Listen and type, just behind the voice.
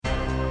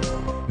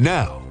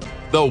Now,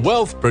 the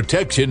Wealth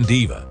Protection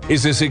Diva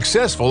is a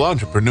successful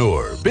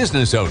entrepreneur,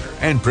 business owner,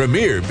 and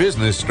premier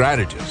business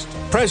strategist,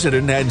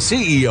 president and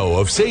CEO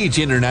of Sage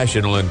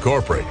International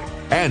Incorporated,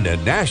 and a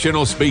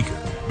national speaker,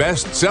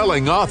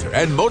 best-selling author,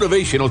 and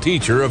motivational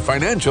teacher of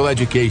financial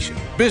education,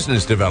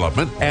 business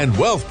development, and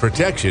wealth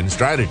protection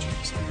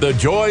strategies. The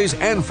joys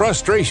and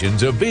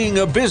frustrations of being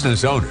a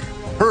business owner.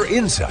 Her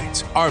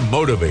insights are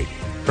motivating.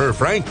 Her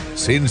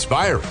frankness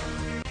inspiring.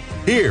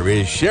 Here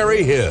is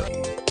Sherry Hill.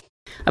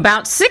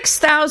 About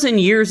 6,000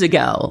 years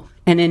ago,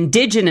 an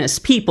indigenous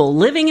people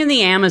living in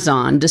the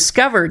Amazon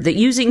discovered that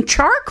using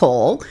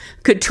charcoal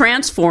could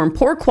transform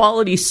poor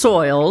quality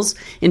soils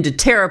into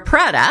terra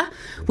preta,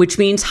 which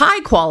means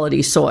high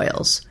quality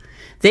soils.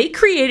 They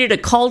created a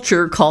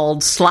culture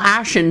called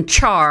slash and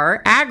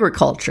char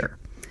agriculture.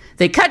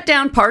 They cut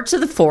down parts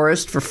of the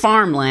forest for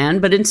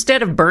farmland, but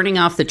instead of burning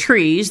off the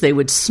trees, they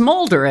would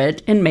smolder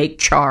it and make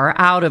char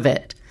out of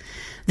it.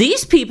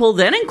 These people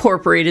then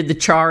incorporated the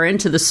char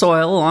into the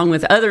soil along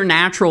with other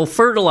natural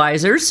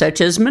fertilizers such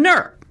as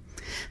manure.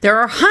 There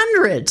are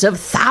hundreds of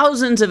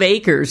thousands of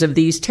acres of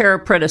these terra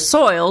preta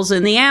soils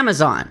in the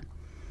Amazon.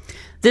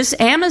 This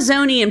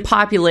Amazonian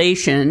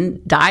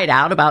population died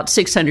out about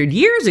 600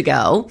 years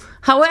ago.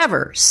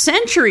 However,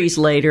 centuries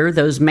later,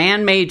 those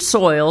man-made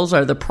soils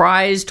are the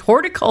prized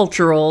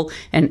horticultural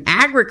and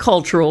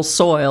agricultural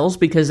soils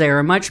because they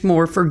are much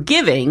more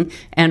forgiving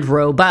and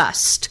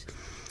robust.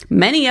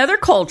 Many other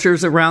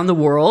cultures around the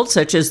world,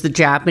 such as the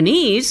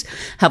Japanese,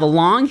 have a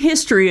long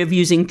history of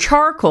using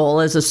charcoal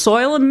as a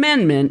soil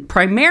amendment,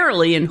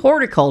 primarily in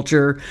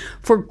horticulture,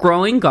 for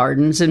growing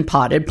gardens and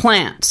potted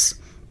plants.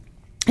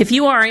 If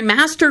you are a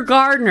master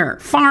gardener,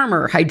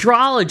 farmer,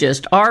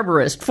 hydrologist,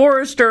 arborist,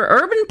 forester,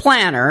 urban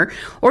planner,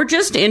 or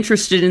just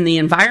interested in the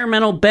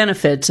environmental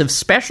benefits of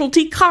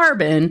specialty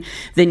carbon,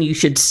 then you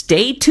should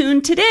stay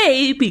tuned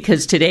today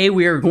because today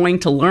we are going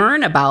to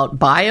learn about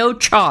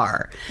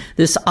biochar.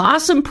 This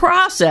awesome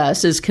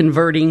process is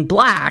converting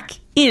black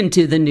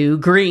into the new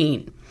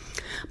green.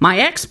 My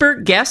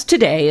expert guest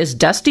today is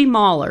Dusty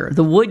Mahler,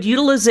 the Wood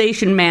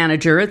Utilization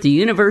Manager at the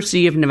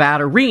University of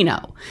Nevada,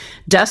 Reno.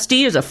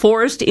 Dusty is a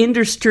forest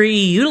industry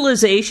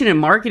utilization and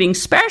marketing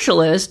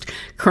specialist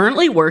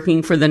currently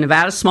working for the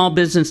Nevada Small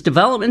Business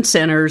Development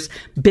Center's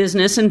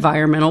Business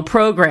Environmental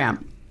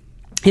Program.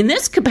 In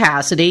this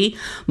capacity,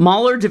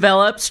 Mahler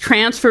develops,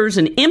 transfers,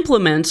 and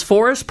implements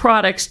forest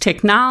products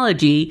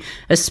technology,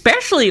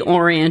 especially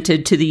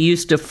oriented to the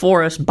use of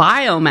forest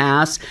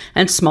biomass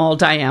and small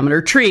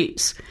diameter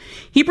trees.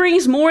 He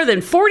brings more than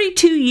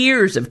 42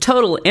 years of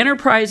total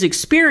enterprise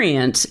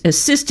experience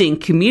assisting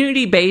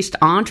community-based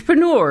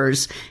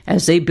entrepreneurs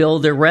as they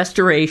build their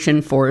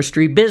restoration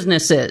forestry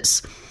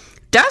businesses.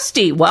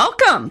 Dusty,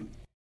 welcome.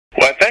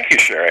 Well, thank you,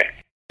 Sherry.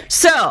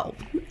 So,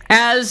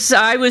 as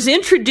I was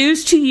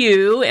introduced to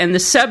you, and the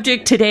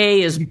subject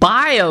today is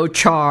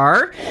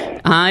biochar,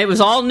 it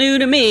was all new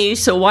to me,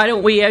 so why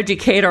don't we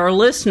educate our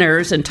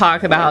listeners and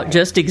talk about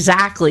just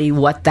exactly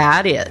what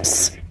that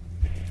is?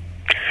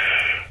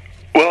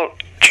 Well,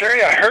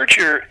 Sherry, I heard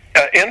your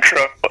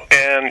intro,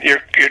 and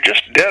you're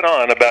just dead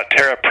on about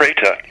terra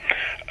preta.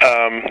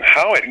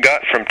 How it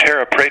got from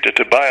terra preta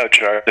to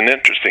biochar is an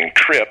interesting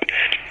trip,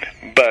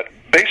 but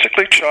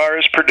basically char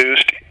is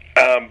produced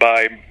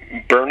by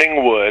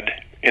burning wood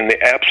in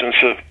the absence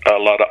of a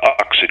lot of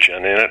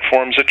oxygen, and it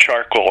forms a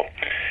charcoal.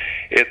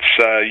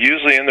 It's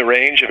usually in the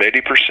range of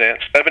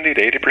 70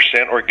 to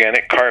 80%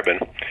 organic carbon,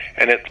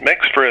 and it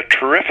makes for a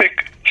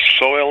terrific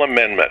soil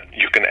amendment.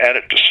 You can add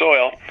it to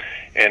soil,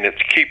 and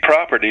its key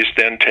properties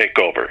then take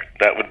over.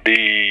 That would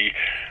be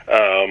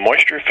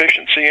moisture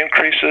efficiency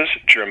increases,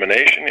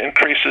 germination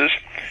increases,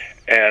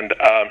 and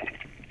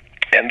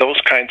those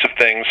kinds of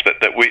things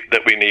that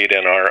we need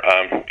in our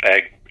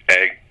ag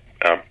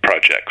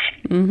projects.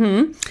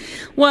 Mm-hmm.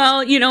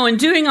 Well, in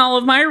doing all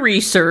of my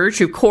research,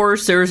 of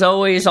course, there's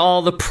always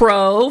all the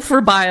pro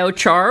for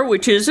biochar,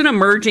 which is an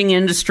emerging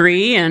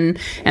industry, and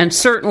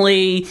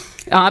certainly,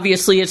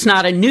 obviously, it's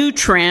not a new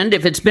trend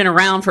if it's been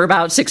around for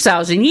about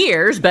 6,000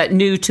 years, but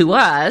new to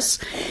us.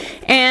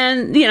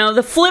 And,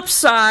 the flip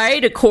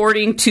side,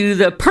 according to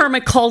the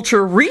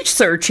Permaculture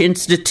Research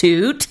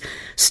Institute,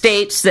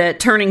 states that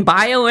turning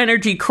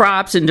bioenergy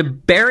crops into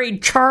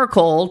buried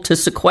charcoal to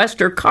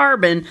sequester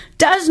carbon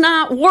does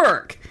not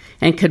work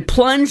and could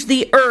plunge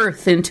the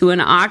earth into an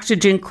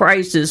oxygen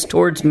crisis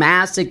towards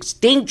mass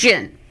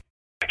extinction.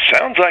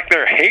 Sounds like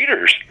they're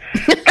haters.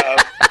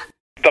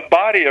 The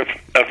body of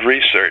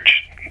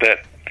research that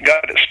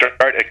got its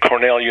start at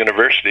Cornell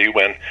University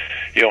when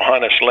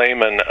Johannes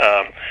Lehmann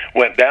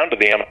went down to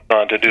the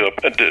Amazon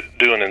to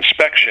do an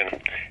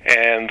inspection,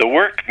 and the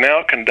work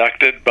now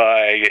conducted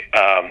by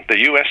the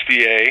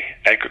USDA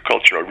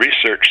Agricultural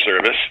Research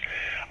Service,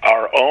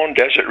 our own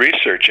Desert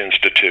Research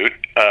Institute,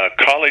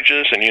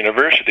 colleges and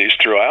universities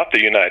throughout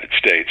the United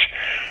States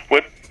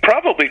would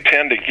probably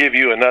tend to give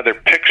you another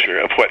picture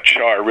of what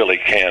char really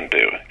can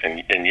do.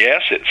 And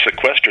yes, it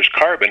sequesters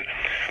carbon,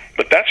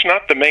 but that's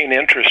not the main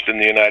interest in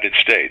the United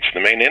States. The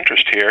main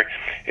interest here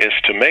is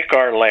to make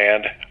our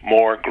land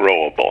more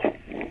growable.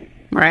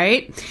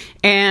 right?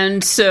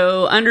 And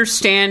so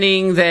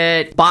understanding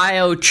that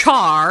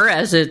biochar,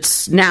 as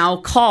it's now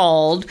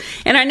called,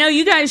 and I know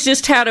you guys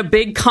just had a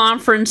big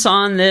conference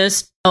on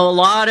this. A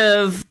lot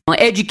of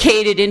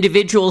educated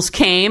individuals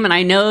came, and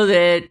I know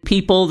that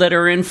people that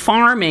are in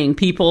farming,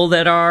 people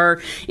that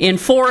are in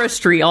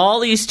forestry,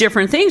 all these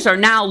different things are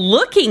now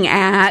looking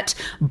at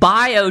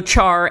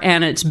biochar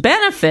and its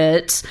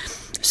benefits.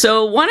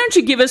 So why don't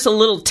you give us a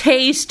little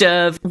taste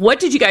of what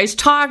did you guys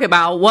talk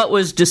about, what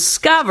was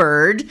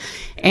discovered,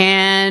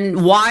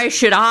 and why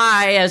should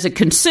I, as a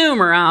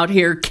consumer out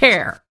here,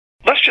 care?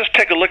 Let's just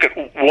take a look at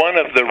one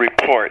of the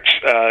reports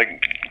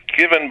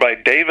given by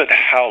David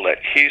Howlett.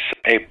 He's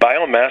a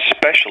biomass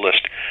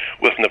specialist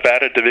with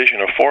Nevada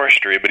Division of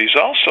Forestry, but he's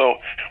also,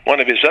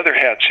 one of his other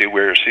hats he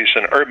wears, he's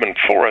an urban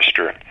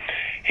forester.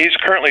 He's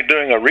currently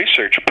doing a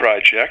research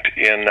project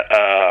in,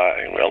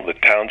 the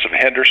towns of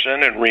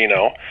Henderson and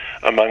Reno,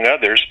 among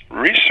others,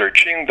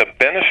 researching the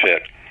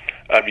benefit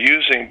of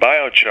using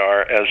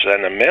biochar as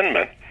an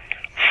amendment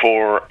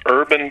for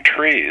urban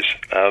trees.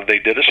 They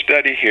did a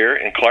study here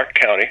in Clark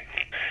County,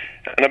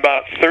 and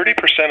about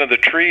 30% of the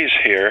trees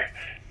here,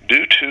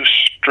 due to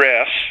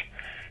stress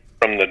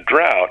from the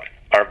drought,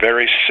 are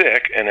very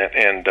sick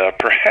and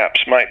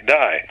perhaps might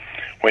die.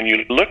 When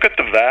you look at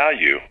the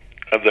value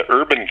of the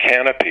urban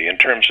canopy in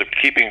terms of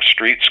keeping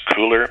streets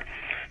cooler,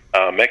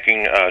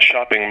 making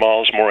shopping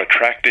malls more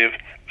attractive,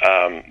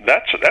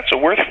 that's a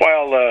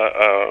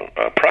worthwhile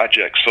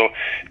project. So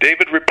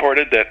David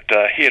reported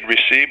that he had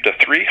received a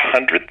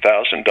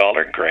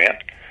 $300,000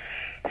 grant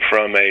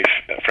from a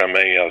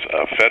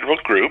federal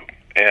group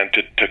and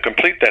to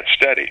complete that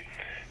study.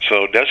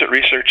 So Desert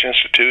Research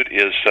Institute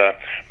is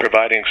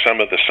providing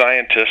some of the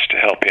scientists to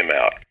help him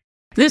out.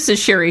 This is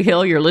Sherry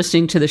Hill. You're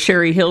listening to The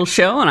Sherry Hill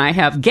Show, and I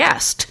have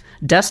guest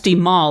Dusty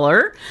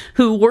Mahler,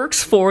 who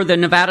works for the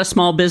Nevada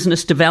Small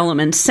Business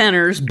Development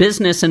Center's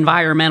Business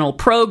Environmental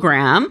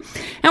Program.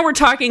 And we're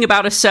talking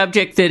about a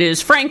subject that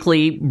is,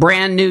 frankly,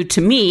 brand new to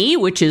me,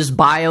 which is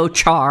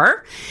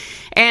biochar.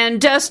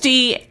 And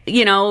Dusty,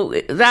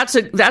 that's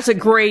a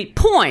great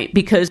point,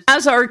 because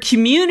as our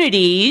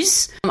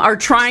communities are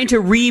trying to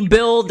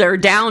rebuild their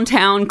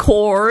downtown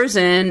cores,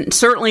 and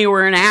certainly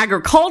we're an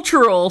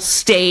agricultural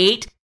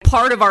state,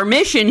 part of our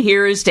mission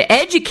here is to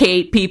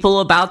educate people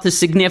about the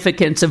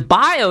significance of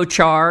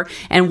biochar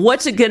and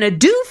what's it going to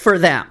do for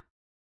them.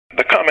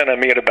 The comment I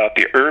made about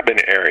the urban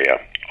area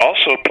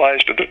also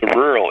applies to the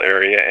rural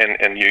area,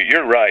 and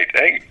you're right.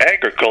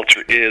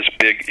 Agriculture is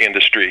big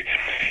industry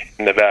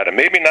in Nevada.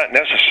 Maybe not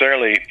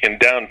necessarily in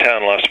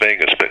downtown Las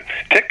Vegas, but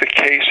take the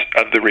case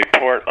of the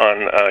report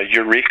on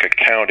Eureka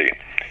County.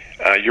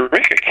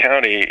 Eureka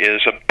County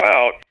is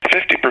about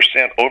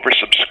 50%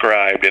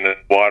 oversubscribed in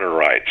water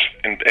rights,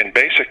 and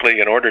basically,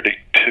 in order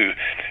to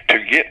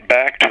get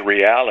back to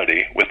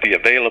reality with the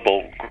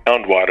available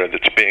groundwater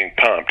that's being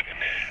pumped,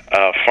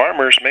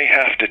 farmers may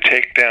have to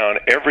take down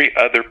every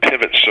other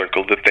pivot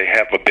circle that they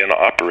have been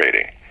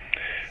operating.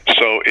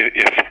 So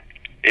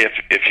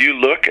if you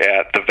look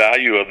at the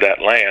value of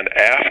that land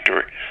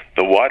after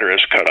the water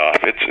is cut off,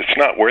 it's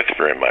not worth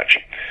very much.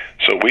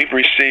 So we've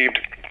received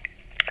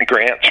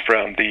grants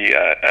from the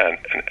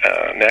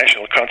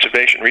National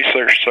Conservation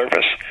Research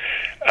Service,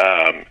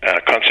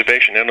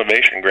 Conservation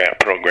Innovation Grant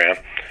Program,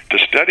 to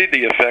study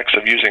the effects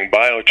of using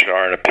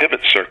biochar in a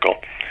pivot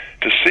circle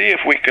to see if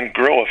we can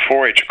grow a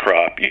forage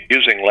crop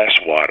using less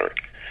water.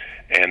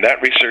 And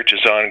that research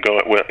is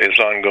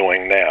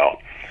ongoing now.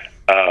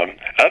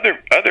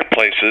 Other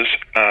places,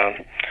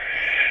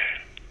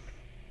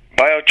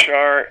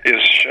 biochar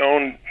is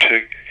shown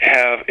to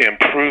have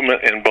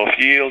improvement in both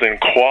yield and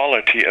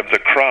quality of the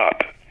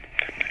crop.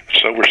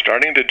 So we're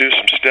starting to do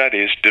some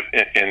studies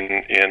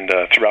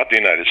throughout the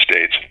United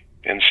States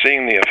and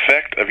seeing the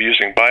effect of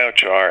using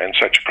biochar in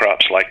such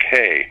crops like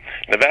hay.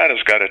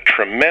 Nevada's got a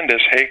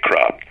tremendous hay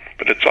crop,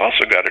 but it's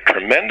also got a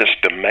tremendous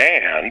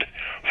demand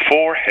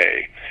for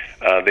hay.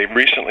 They've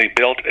recently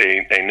built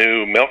a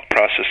new milk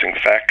processing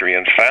factory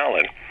in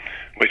Fallon,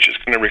 which is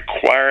going to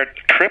require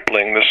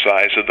tripling the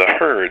size of the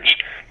herds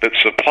that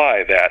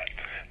supply that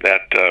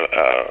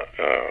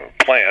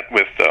plant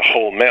with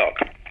whole milk.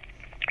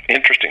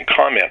 Interesting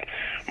comment.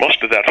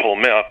 Most of that whole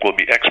milk will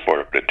be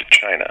exported to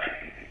China.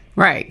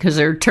 Right, because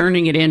they're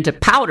turning it into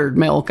powdered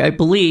milk, I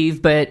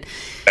believe, but...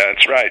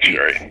 That's right,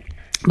 Sherry.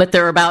 But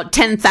they're about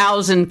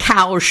 10,000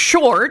 cows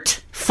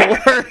short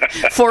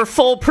for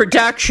full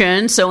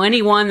production. So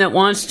anyone that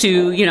wants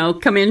to,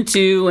 come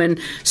into and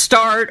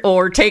start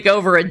or take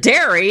over a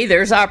dairy,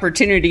 there's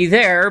opportunity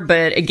there.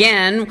 But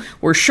again,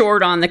 we're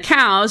short on the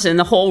cows, and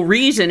the whole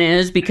reason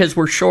is because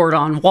we're short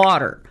on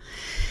water.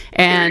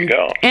 And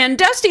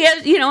Dusty,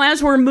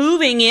 as we're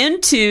moving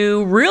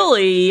into,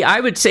 really, I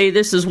would say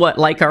this is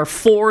like our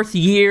fourth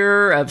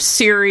year of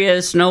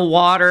serious no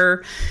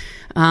water.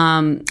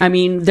 I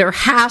mean, there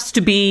has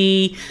to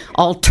be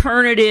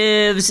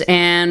alternatives,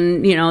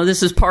 and,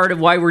 this is part of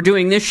why we're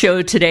doing this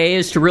show today,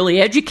 is to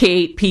really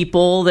educate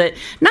people that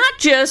not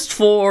just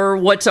for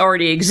what's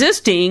already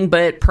existing,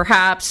 but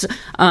perhaps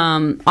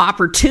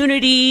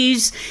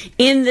opportunities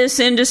in this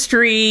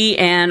industry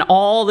and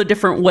all the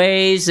different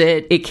ways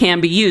that it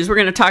can be used. We're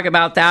going to talk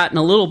about that in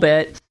a little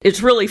bit.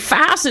 It's really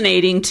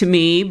fascinating to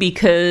me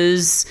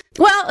because,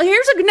 well,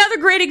 here's another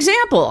great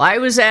example. I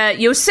was at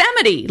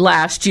Yosemite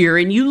last year,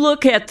 and you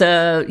look at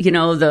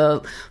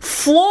the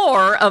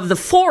floor of the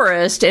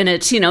forest, and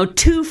it's,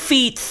 2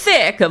 feet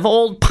thick of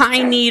old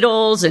pine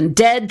needles and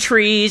dead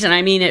trees. And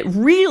I mean, it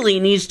really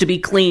needs to be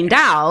cleaned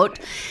out.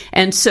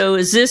 And so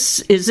is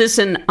this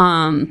an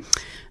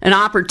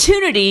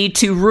opportunity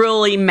to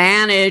really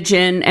manage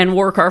and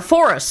work our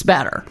forests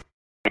better?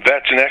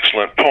 That's an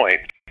excellent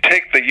point.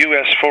 Take the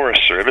U.S.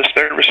 Forest Service.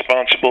 They're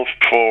responsible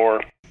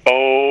for,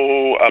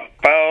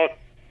 about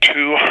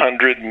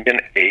 200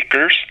 million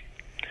acres.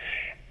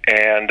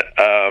 And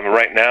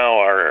right now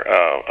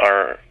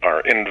our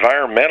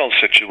environmental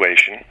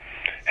situation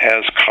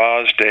has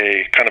caused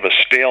a kind of a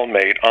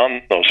stalemate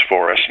on those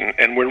forests.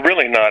 And we're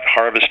really not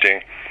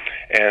harvesting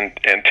and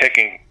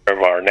taking care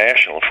of our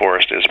national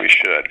forest as we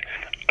should.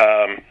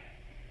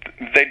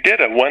 They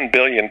did a 1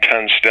 billion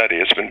ton study.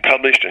 It's been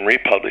published and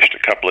republished a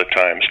couple of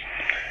times.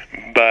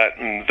 But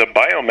the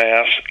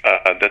biomass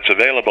that's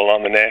available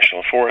on the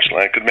national forest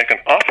land could make an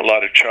awful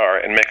lot of char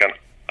and make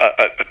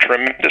a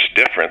tremendous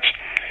difference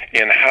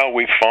in how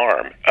we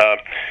farm.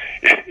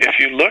 If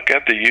you look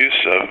at the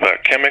use of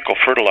chemical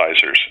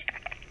fertilizers,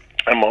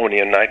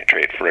 ammonium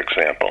nitrate, for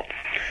example,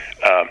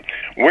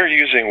 we're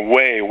using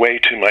way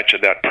too much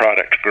of that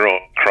product to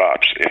grow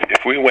crops.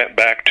 If we went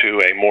back to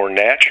a more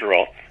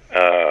natural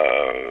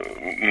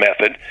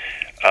method,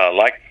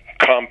 like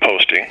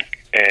composting,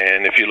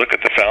 and if you look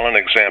at the Fallon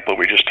example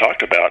we just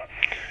talked about,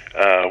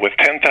 with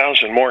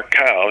 10,000 more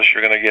cows,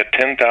 you're going to get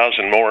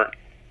 10,000 more.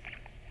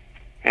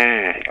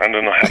 I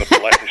don't know how to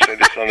politely say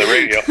this on the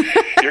radio.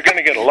 You're going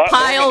to get a lot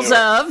piles more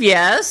of,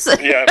 yes.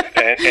 Yeah,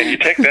 and you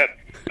take that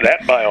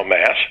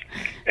biomass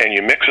and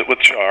you mix it with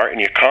char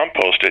and you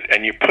compost it,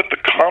 and you put the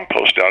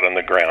compost out on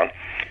the ground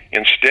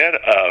instead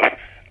of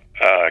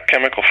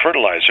chemical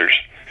fertilizers.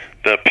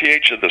 The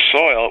pH of the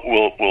soil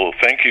will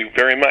thank you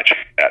very much for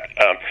that.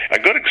 A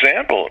good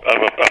example of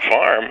a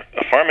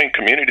farming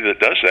community that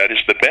does that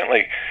is the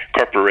Bentley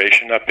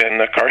Corporation up in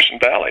the Carson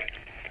Valley.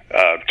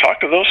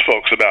 Talk to those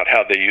folks about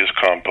how they use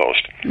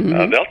compost.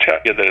 Mm-hmm. They'll tell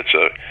you that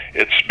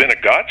it's been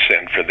a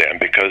godsend for them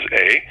because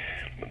A,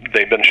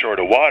 they've been short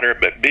of water,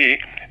 but B,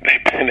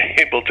 they've been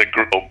able to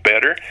grow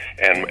better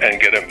and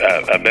get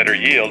a better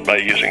yield by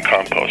using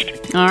compost.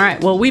 All right.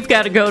 Well, we've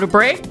got to go to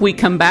break. We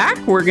come back.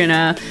 We're going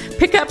to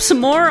pick up some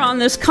more on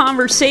this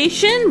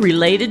conversation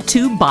related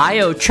to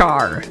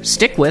biochar.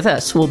 Stick with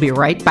us. We'll be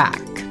right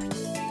back.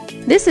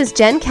 This is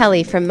Jen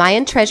Kelly from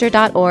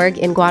MayanTreasure.org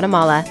in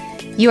Guatemala.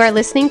 You are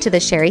listening to The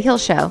Sherry Hill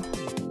Show.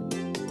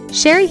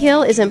 Sherry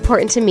Hill is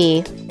important to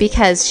me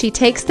because she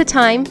takes the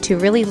time to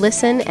really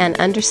listen and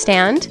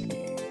understand.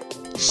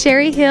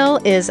 Sherry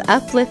Hill is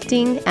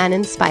uplifting and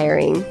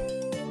inspiring.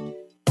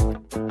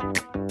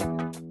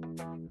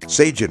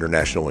 Sage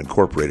International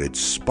Incorporated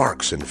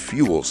sparks and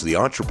fuels the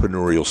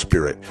entrepreneurial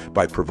spirit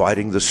by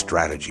providing the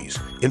strategies,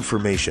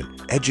 information,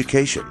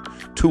 education,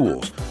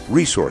 tools,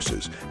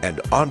 resources,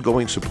 and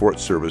ongoing support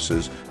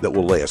services that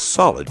will lay a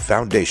solid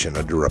foundation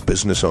under a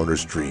business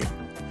owner's dream.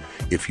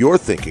 If you're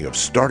thinking of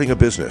starting a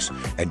business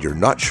and you're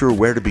not sure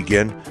where to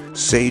begin,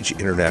 Sage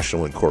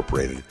International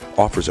Incorporated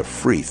offers a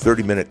free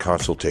 30-minute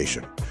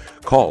consultation.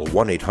 Call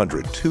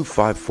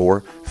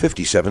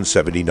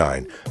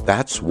 1-800-254-5779.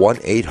 That's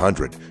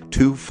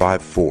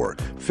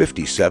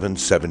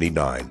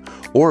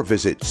 1-800-254-5779. Or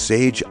visit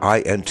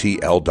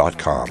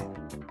sageintl.com.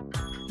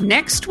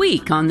 Next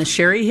week on The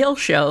Sherry Hill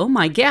Show,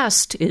 my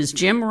guest is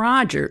Jim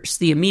Rogers,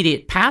 the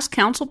immediate past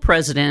council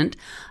president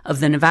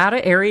of the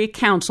Nevada Area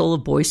Council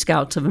of Boy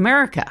Scouts of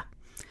America.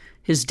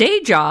 His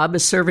day job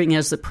is serving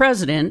as the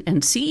president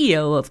and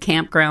CEO of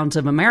Campgrounds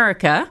of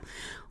America,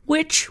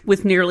 which,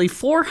 with nearly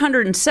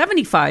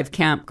 475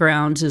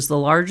 campgrounds, is the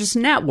largest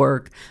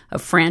network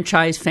of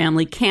franchise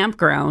family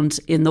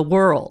campgrounds in the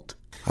world.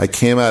 I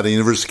came out of the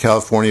University of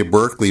California,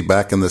 Berkeley,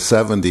 back in the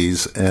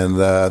 70s, and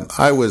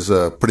I was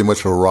pretty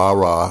much a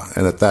rah-rah.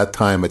 And at that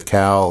time at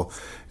Cal,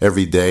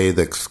 every day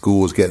the school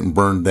was getting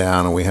burned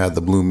down, and we had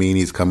the blue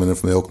meanies coming in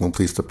from the Oakland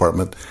Police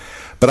Department.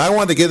 But I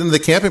wanted to get into the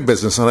camping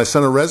business, and I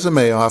sent a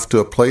resume off to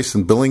a place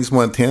in Billings,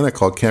 Montana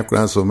called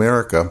Campgrounds of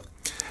America.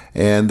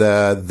 And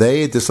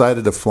they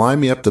decided to fly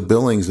me up to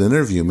Billings and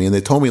interview me. And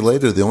they told me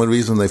later the only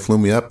reason they flew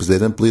me up is they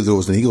didn't believe there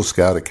was an Eagle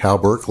Scout at Cal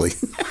Berkeley.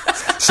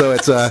 So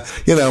it's,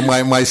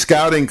 my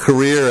scouting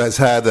career has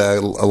had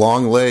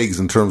long legs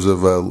in terms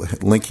of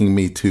linking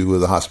me to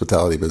the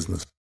hospitality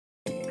business.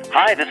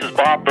 Hi, this is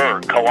Bob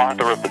Berg,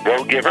 co-author of The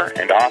Go-Giver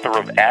and author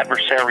of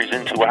Adversaries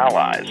into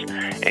Allies.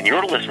 And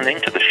you're listening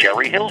to The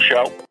Sherry Hill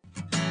Show.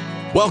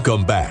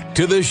 Welcome back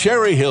to The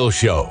Sherry Hill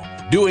Show.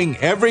 doing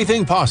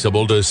everything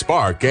possible to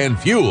spark and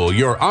fuel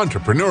your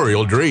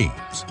entrepreneurial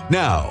dreams.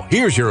 Now,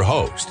 here's your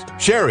host,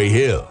 Sherry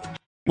Hill.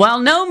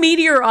 While no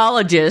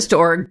meteorologist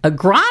or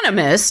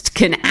agronomist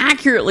can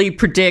accurately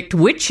predict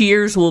which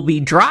years will be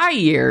dry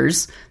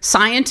years,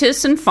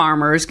 scientists and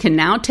farmers can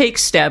now take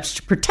steps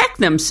to protect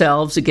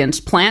themselves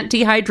against plant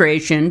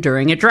dehydration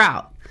during a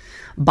drought.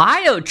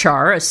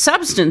 Biochar, a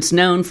substance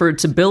known for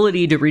its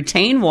ability to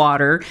retain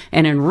water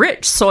and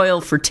enrich soil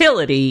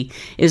fertility,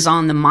 is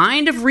on the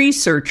mind of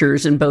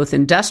researchers in both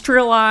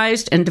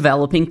industrialized and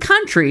developing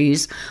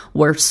countries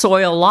where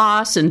soil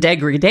loss and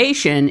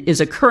degradation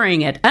is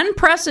occurring at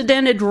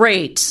unprecedented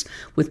rates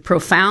with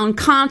profound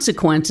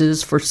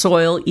consequences for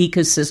soil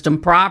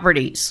ecosystem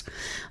properties.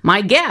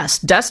 My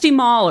guest, Dusty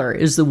Mahler,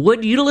 is the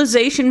wood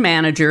utilization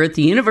manager at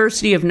the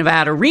University of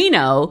Nevada,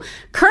 Reno,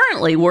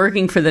 currently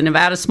working for the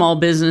Nevada Small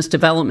Business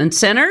Development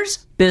Center's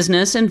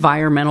Business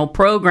Environmental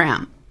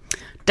Program.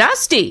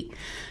 Dusty,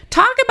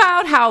 talk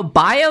about how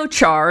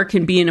biochar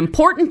can be an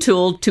important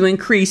tool to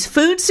increase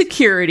food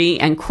security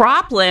and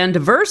cropland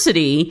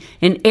diversity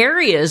in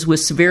areas with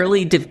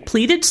severely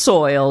depleted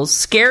soils,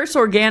 scarce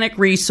organic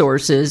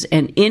resources,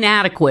 and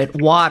inadequate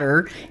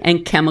water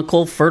and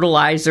chemical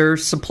fertilizer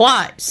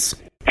supplies.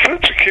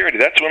 Food security,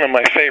 that's one of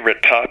my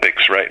favorite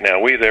topics right now.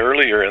 We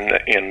earlier in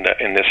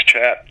this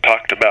chat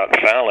talked about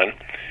Fallon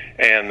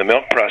and the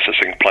milk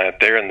processing plant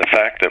there, and the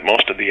fact that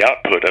most of the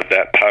output of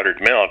that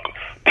powdered milk,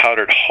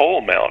 powdered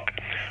whole milk,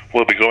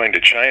 will be going to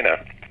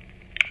China.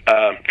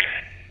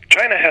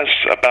 China has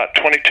about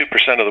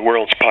 22% of the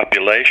world's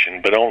population,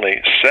 but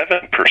only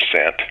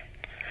 7%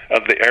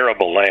 of the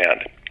arable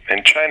land.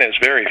 And China is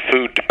very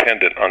food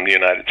dependent on the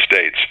United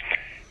States.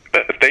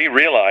 But they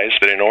realize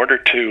that in order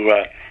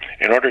to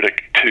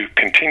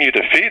continue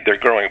to feed their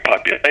growing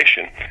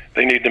population,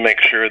 they need to make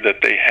sure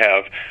that they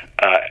have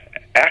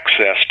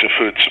access to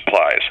food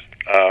supplies.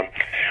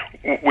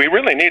 We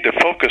really need to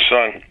focus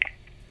on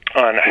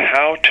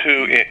how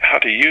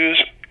to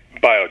use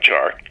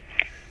biochar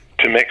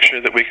to make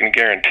sure that we can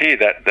guarantee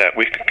that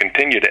we can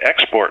continue to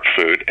export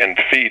food and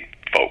feed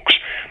folks.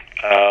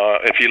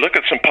 If you look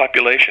at some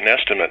population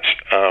estimates,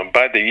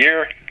 by the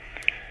year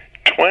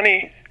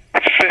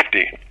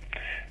 2050,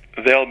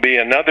 there'll be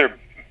another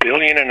 1.5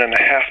 billion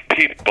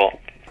people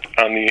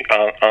on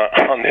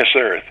this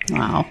earth.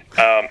 Wow.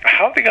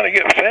 How are they going to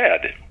get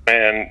fed?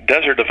 And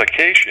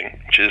desertification,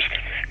 which is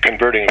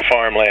converting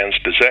farmlands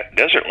to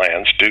desert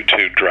lands due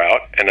to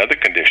drought and other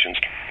conditions,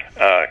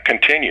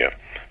 continue.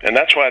 And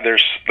that's why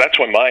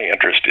my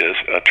interest is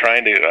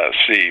trying to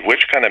see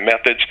which kind of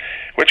methods,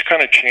 which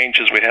kind of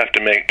changes we have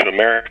to make to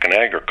American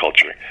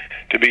agriculture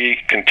to be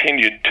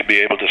continued to be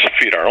able to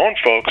feed our own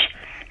folks,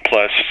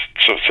 plus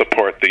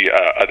support the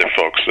other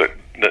folks that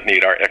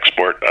need our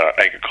export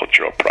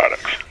agricultural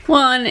products.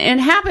 Well, and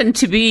happened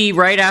to be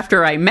right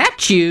after I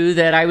met you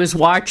that I was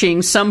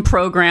watching some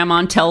program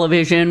on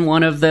television,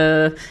 one of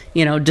the,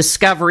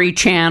 Discovery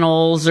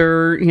channels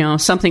or,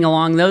 something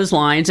along those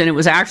lines. And it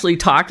was actually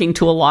talking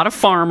to a lot of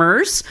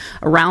farmers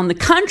around the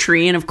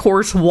country. And of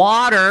course,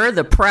 water,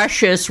 the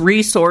precious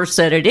resource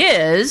that it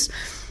is,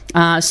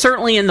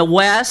 certainly in the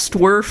West,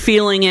 we're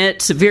feeling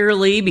it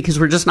severely because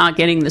we're just not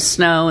getting the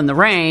snow and the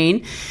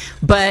rain.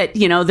 But,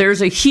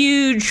 there's a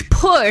huge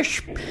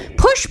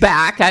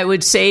pushback, I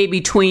would say,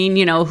 between,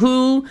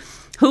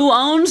 who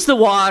owns the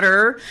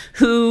water,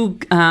 who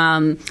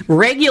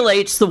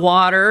regulates the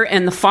water,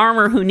 and the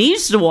farmer who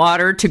needs the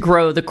water to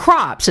grow the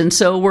crops. And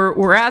so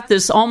we're at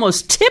this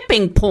almost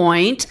tipping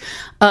point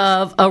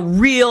of a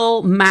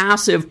real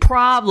massive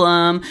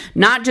problem,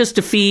 not just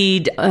to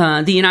feed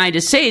the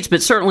United States,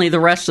 but certainly the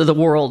rest of the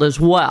world as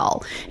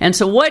well. And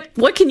so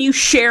what can you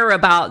share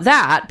about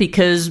that?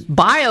 Because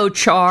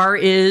biochar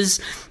is,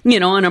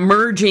 an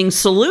emerging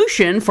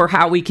solution for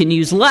how we can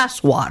use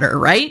less water,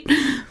 right?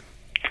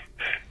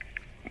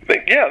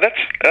 Yeah, that's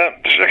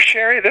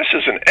Sherry. This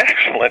is an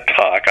excellent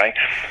talk.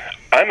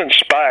 I'm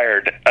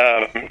inspired.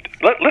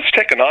 Let's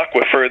take an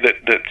aquifer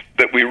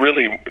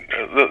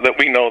that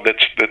we know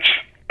that's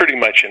pretty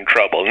much in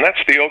trouble, and that's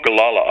the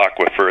Ogallala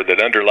Aquifer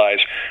that underlies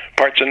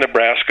parts of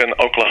Nebraska and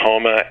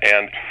Oklahoma.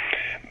 And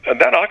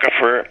that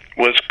aquifer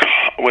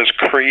was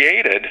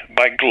created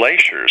by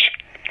glaciers,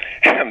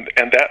 and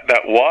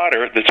that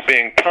water that's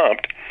being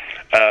pumped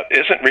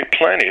isn't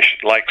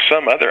replenished like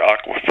some other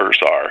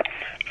aquifers are.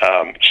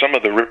 Some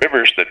of the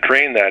rivers that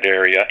drain that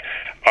area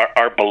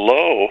are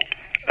below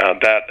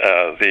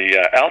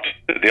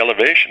the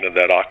elevation of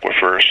that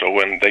aquifer. So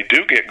when they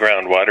do get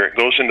groundwater, it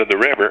goes into the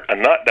river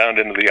and not down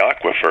into the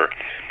aquifer.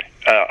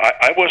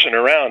 I wasn't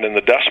around in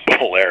the Dust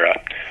Bowl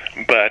era,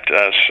 but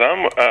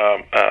some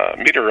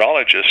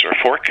meteorologists are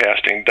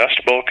forecasting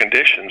Dust Bowl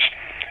conditions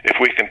if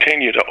we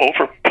continue to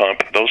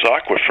overpump those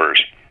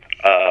aquifers.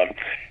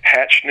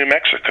 Hatch, New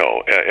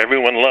Mexico.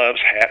 Everyone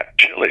loves Hatch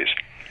chilies.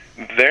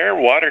 Their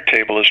water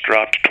table has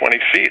dropped 20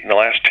 feet in the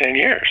last 10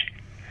 years.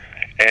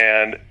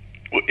 And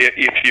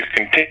if you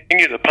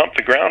continue to pump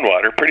the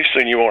groundwater, pretty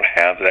soon you won't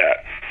have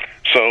that.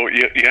 So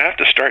you have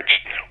to start,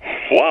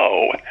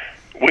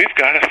 we've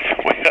got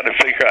to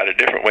figure out a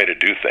different way to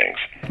do things.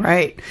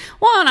 Right.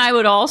 Well, and I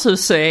would also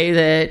say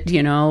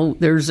that,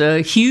 there's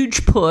a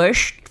huge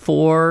push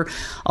for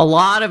a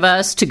lot of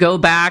us to go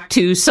back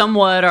to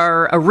somewhat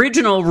our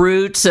original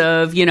roots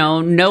of,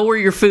 know where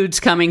your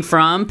food's coming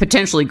from,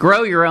 potentially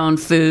grow your own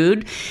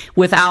food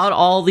without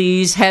all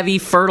these heavy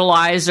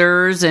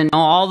fertilizers and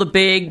all the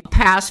big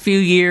past few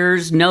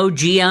years, no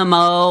GMO,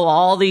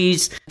 all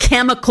these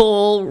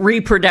chemical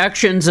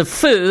reproductions of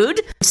food.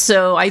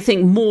 So I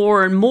think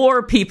more and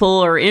more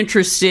people are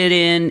interested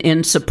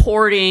in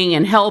supporting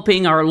and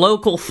helping our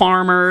local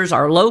farmers,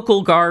 our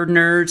local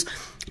gardeners,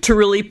 to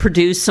really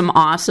produce some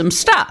awesome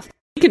stuff.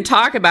 We can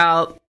talk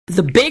about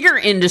the bigger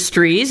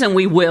industries, and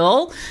we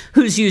will,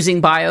 who's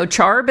using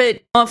biochar,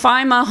 but if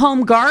I'm a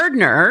home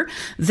gardener,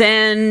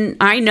 then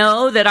I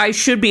know that I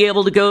should be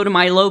able to go to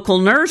my local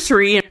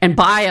nursery and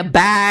buy a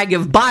bag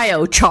of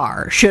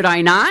biochar, should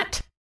I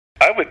not?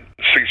 I would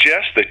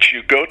suggest that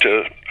you go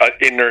to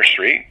a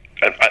nursery,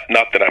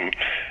 not that I'm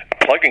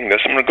plugging this,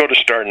 I'm going to go to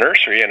Star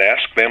Nursery and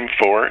ask them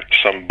for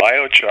some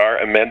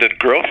biochar amended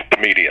growth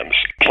mediums,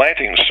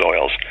 planting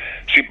soils.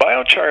 See,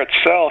 biochar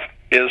itself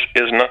is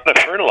not a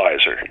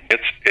fertilizer.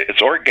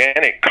 It's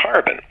organic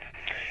carbon,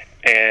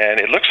 and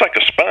it looks like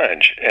a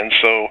sponge. And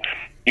so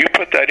you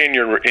put that in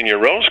your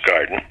rose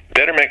garden.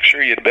 Better make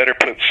sure you better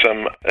put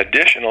some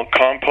additional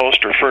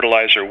compost or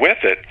fertilizer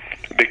with it,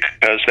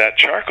 because that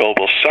charcoal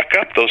will suck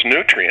up those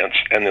nutrients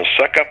and they'll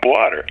suck up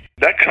water.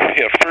 That can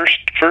be a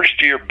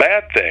first year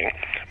bad thing,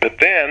 but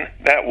then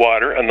that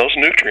water and those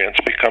nutrients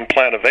become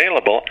plant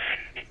available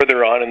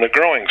further on in the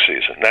growing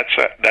season. That's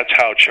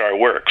how char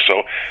works.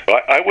 So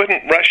I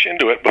wouldn't rush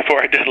into it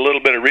before I did a little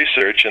bit of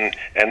research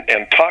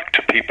and talk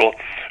to people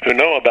who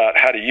know about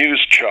how to use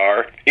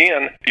char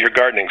in your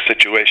gardening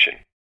situation.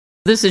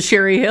 This is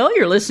Sherry Hill.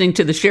 You're listening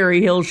to The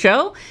Sherry Hill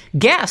Show.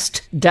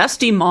 Guest,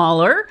 Dusty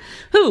Mahler,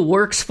 who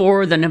works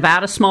for the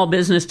Nevada Small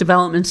Business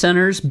Development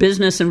Center's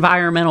Business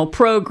Environmental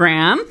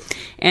Program,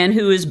 and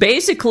who is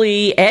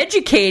basically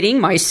educating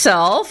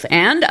myself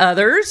and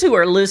others who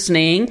are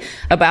listening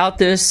about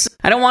this.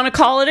 I don't want to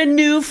call it a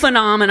new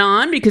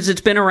phenomenon because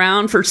it's been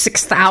around for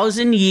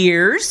 6,000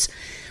 years,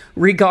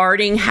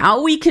 regarding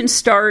how we can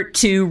start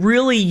to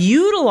really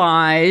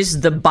utilize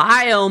the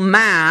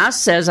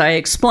biomass, as I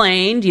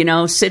explained,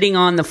 sitting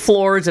on the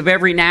floors of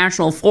every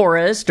national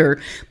forest,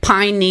 or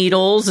pine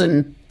needles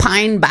and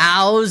pine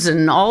boughs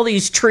and all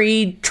these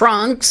tree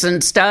trunks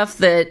and stuff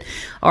that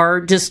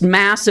are just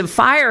massive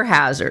fire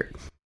hazard.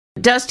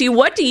 Dusty,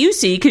 what do you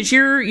see? Because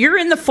you're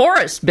in the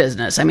forest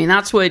business. I mean,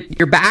 that's what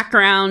your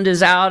background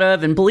is out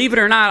of. And believe it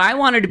or not, I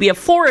wanted to be a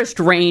forest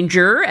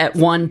ranger at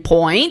one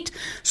point.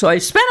 So I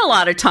spent a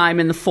lot of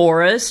time in the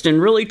forest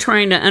and really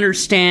trying to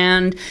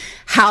understand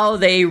how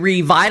they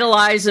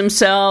revitalize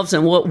themselves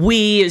and what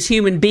we as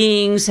human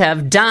beings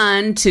have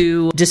done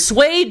to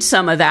dissuade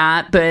some of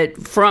that. But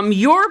from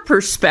your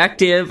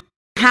perspective,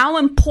 how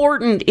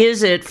important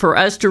is it for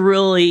us to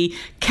really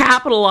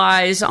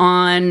capitalize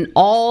on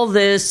all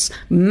this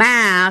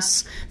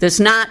mass that's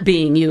not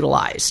being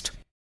utilized?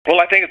 Well,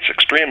 I think it's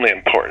extremely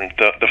important.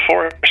 The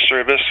Forest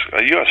Service,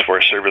 U.S.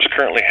 Forest Service,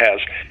 currently has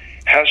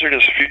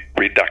hazardous fuel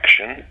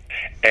reduction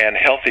and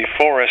healthy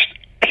forest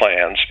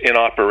plans in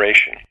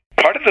operation.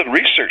 Part of the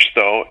research,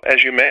 though,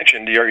 as you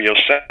mentioned, your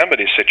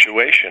Yosemite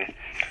situation,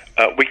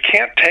 we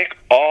can't take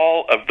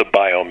all of the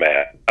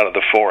biomass out of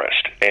the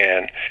forest.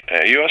 And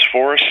U.S.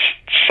 forest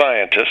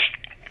scientists,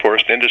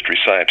 forest industry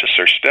scientists,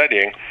 are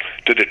studying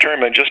to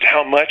determine just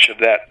how much of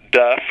that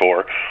duff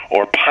or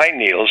pine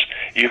needles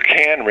you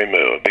can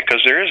remove,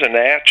 because there is a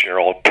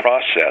natural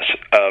process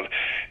of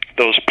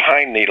those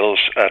pine needles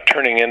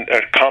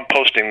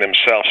composting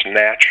themselves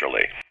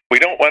naturally. We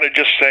don't want to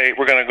just say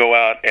we're going to go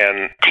out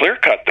and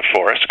clear-cut the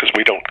forest, because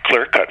we don't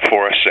clear-cut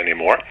forests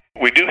anymore.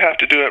 We do have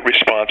to do it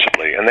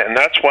responsibly, and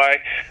that's why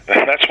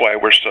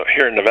we're so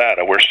here in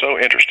Nevada. We're so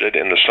interested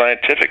in the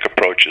scientific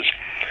approaches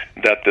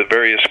that the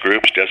various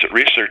groups, Desert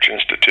Research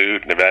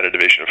Institute, Nevada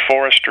Division of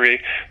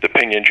Forestry, the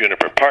Pinyon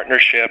Juniper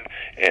Partnership,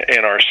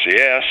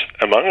 NRCS,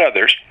 among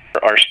others,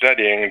 are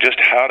studying just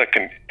how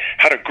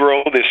to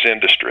grow this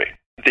industry.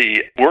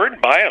 The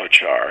word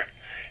biochar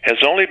has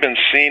only been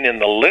seen in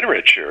the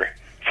literature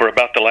for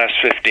about the last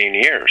 15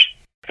 years.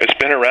 It's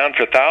been around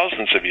for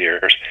thousands of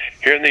years.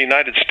 Here in the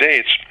United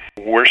States,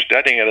 we're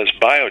studying it as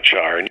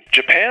biochar. And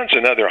Japan's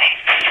another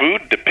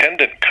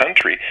food-dependent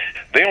country.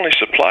 They only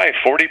supply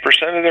 40%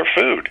 of their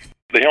food.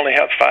 They only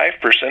have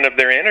 5% of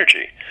their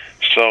energy.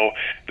 So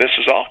this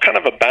is all kind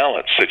of a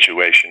balanced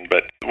situation,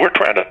 but we're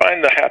trying to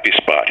find the happy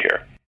spot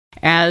here.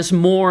 As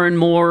more and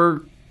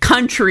more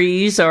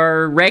countries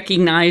are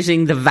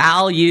recognizing the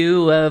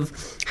value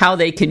of how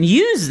they can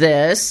use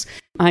this,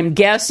 I'm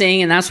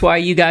guessing, and that's why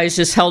you guys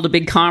just held a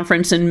big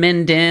conference in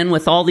Minden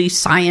with all these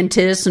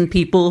scientists and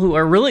people who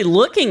are really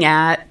looking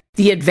at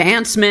the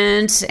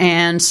advancements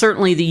and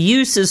certainly the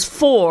uses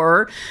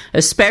for,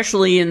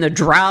 especially in the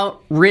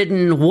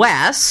drought-ridden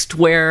West,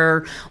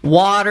 where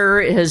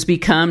water has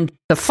become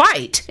the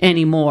fight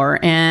anymore.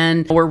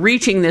 And we're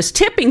reaching this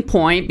tipping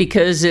point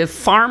because if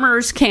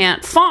farmers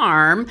can't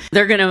farm,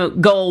 they're going to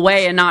go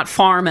away and not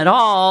farm at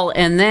all.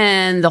 And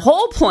then the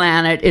whole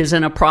planet is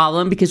in a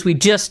problem because we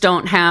just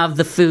don't have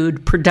the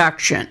food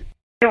production.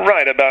 You're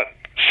right about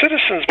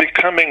citizens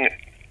becoming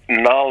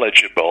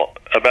knowledgeable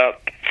about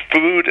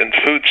food and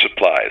food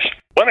supplies.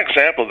 One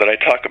example that I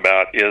talk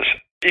about is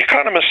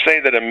economists say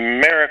that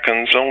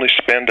Americans only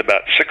spend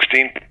about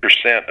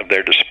 16% of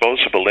their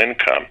disposable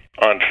income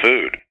on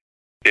food.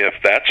 If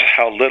that's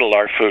how little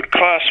our food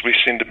costs, we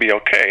seem to be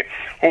okay.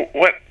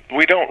 What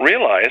we don't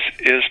realize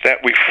is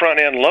that we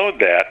front-end load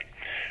that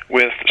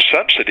with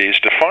subsidies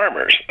to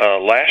farmers.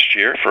 Last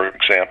year, for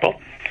example,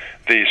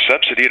 the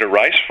subsidy to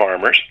rice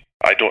farmers,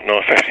 I don't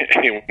know if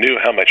anyone knew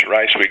how much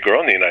rice we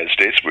grow in the United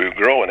States. We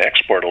grow and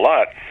export a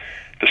lot.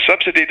 The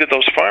subsidy to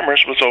those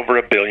farmers was over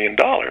 $1 billion.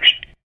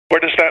 Where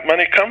does that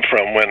money come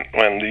from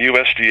when the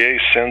USDA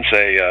sends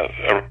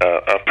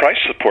a price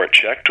support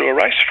check to a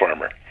rice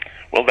farmer?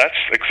 Well, that's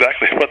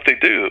exactly what they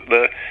do.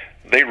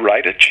 They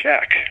write a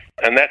check,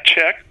 and that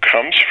check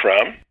comes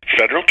from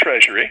Federal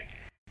Treasury,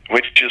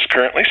 which is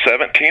currently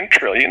 $17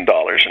 trillion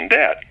in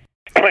debt.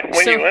 When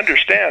you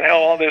understand how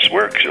all this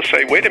works, you'll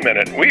say, wait a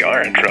minute, we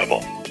are in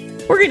trouble.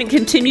 We're going to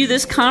continue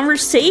this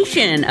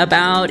conversation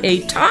about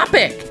a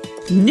topic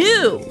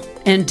new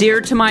and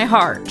dear to my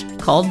heart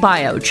called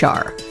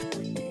biochar.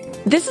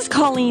 This is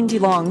Colleen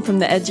DeLong from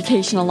the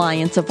Education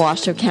Alliance of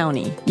Washoe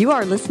County. You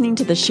are listening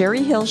to The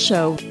Sherry Hill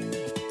Show.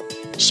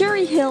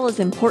 Sherry Hill is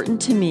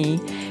important to me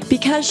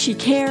because she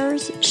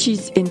cares,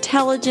 she's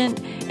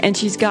intelligent, and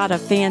she's got a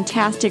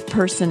fantastic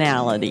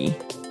personality.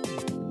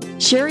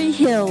 Sherry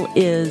Hill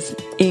is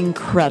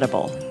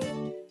incredible.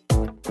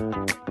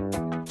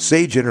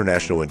 Sage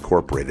International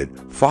Incorporated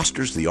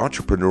fosters the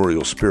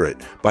entrepreneurial spirit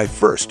by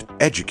first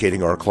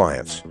educating our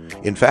clients.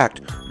 In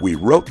fact, we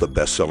wrote the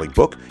best-selling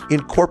book,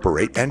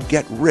 Incorporate and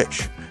Get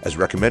Rich, as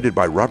recommended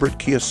by Robert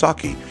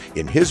Kiyosaki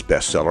in his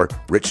bestseller,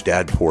 Rich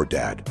Dad, Poor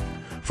Dad.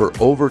 For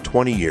over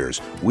 20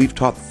 years, we've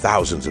taught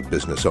thousands of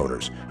business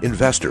owners,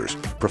 investors,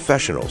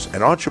 professionals,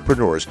 and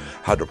entrepreneurs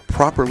how to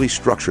properly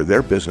structure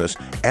their business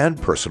and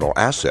personal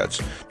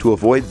assets to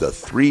avoid the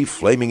 3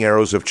 flaming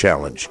arrows of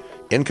challenge: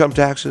 income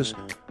taxes,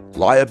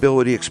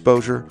 liability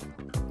exposure,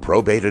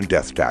 probate, and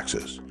death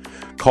taxes.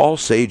 Call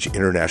Sage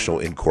International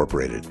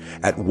Incorporated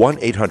at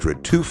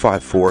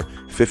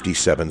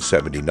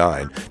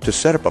 1-800-254-5779 to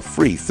set up a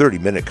free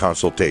 30-minute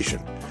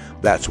consultation.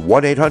 That's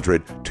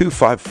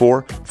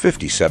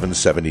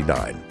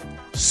 1-800-254-5779.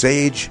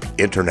 Sage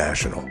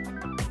International.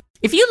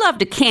 If you love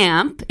to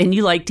camp and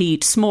you like to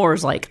eat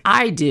s'mores like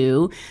I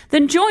do,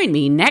 then join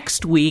me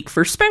next week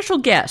for special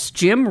guest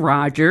Jim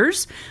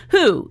Rogers,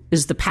 who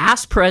is the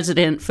past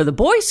president for the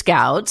Boy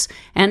Scouts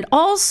and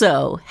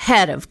also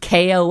head of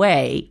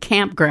KOA,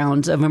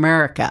 Kampgrounds of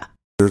America.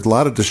 There's a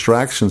lot of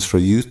distractions for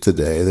youth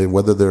today,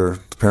 whether their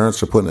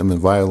parents are putting them in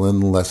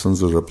violin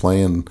lessons or they're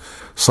playing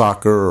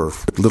soccer or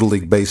Little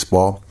League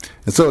baseball.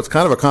 And so it's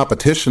kind of a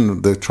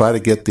competition to try to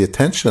get the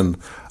attention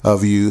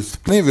of youth.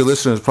 Many of your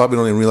listeners probably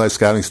don't even realize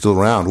scouting's still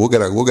around. We'll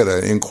get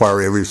an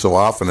inquiry every so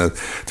often.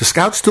 Do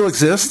scouts still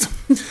exist?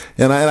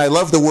 And I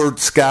love the word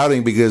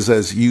scouting because,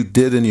 as you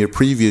did in your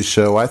previous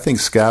show, I think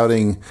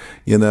scouting,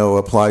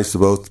 applies to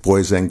both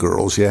boys and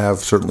girls. You have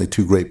certainly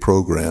 2 great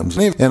programs.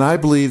 And I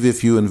believe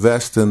if you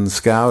invest in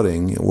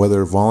scouting,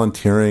 whether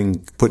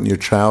volunteering, putting your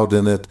child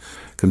in it,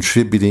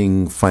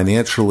 contributing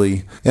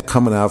financially, and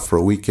coming out for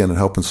a weekend and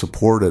helping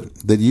support it,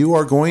 that you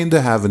are going to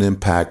have an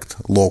impact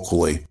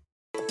locally.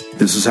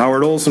 This is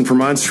Howard Olson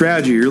from On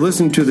Strategy. You're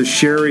listening to The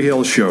Sherry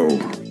Hill Show.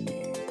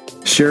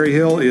 Sherry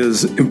Hill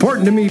is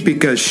important to me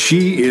because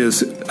she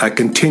is a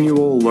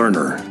continual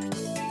learner.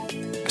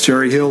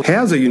 Sherry Hill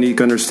has a unique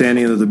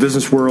understanding of the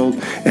business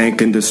world and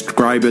can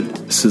describe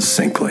it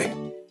succinctly.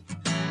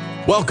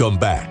 Welcome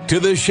back to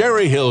The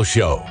Sherry Hill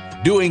Show,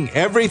 doing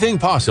everything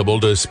possible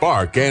to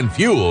spark and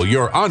fuel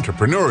your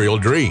entrepreneurial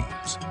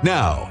dreams.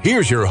 Now,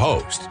 here's your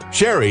host,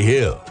 Sherry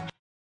Hill.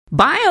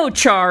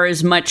 Biochar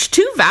is much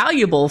too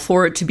valuable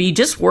for it to be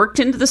just worked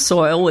into the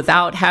soil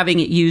without having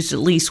it used at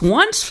least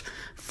once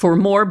for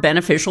more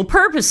beneficial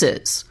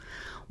purposes.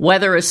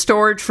 Whether as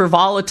storage for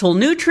volatile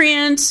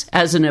nutrients,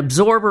 as an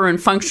absorber in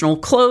functional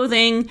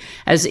clothing,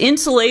 as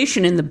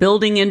insulation in the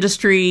building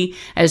industry,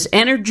 as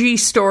energy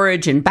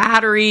storage in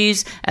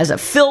batteries, as a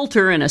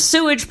filter in a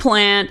sewage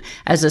plant,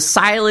 as a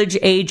silage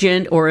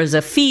agent, or as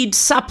a feed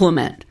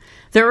supplement.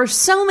 There are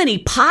so many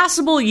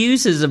possible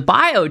uses of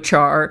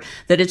biochar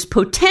that its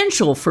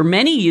potential for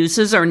many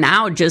uses are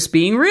now just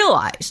being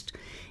realized.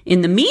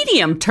 In the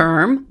medium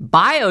term,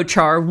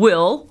 biochar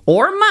will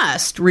or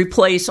must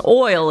replace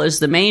oil as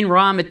the main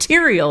raw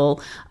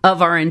material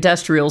of our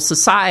industrial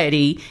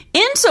society,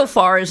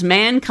 insofar as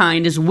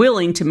mankind is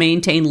willing to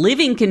maintain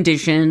living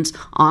conditions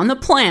on the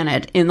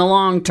planet in the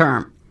long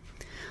term.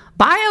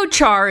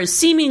 Biochar is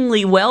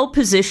seemingly well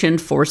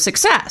positioned for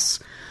success.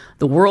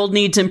 The world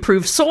needs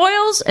improved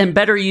soils and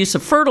better use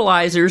of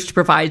fertilizers to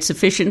provide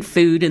sufficient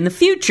food in the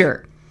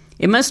future.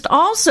 It must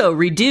also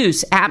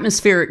reduce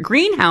atmospheric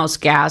greenhouse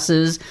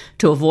gases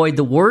to avoid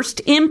the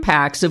worst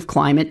impacts of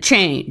climate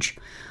change.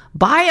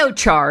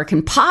 Biochar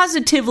can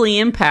positively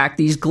impact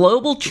these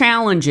global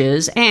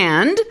challenges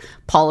and,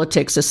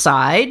 politics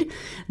aside,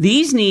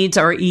 these needs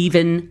are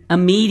even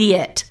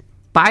immediate.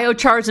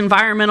 Biochar's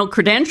environmental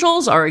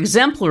credentials are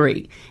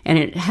exemplary, and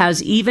it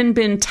has even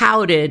been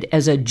touted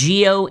as a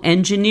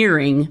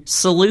geoengineering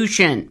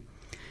solution.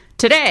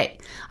 Today,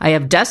 I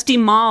have Dusty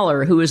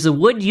Mahler, who is the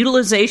Wood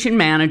Utilization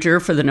Manager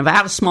for the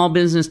Nevada Small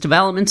Business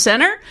Development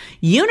Center,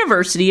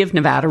 University of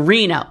Nevada,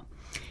 Reno.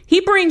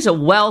 He brings a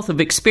wealth of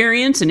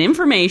experience and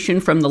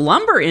information from the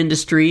lumber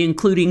industry,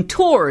 including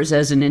tours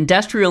as an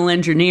industrial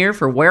engineer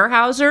for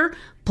Weyerhaeuser,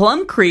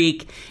 Plum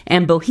Creek,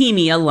 and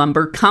Bohemia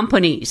Lumber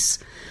Companies.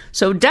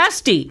 So,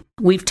 Dusty,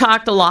 we've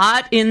talked a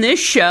lot in this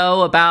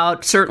show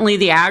about certainly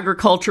the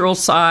agricultural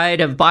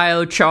side of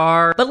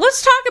biochar, but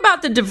let's talk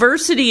about the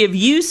diversity of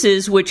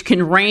uses, which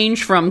can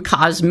range from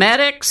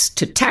cosmetics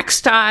to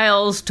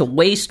textiles to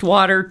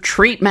wastewater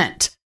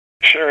treatment.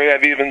 Sherry,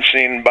 I've even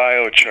seen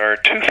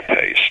biochar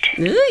toothpaste.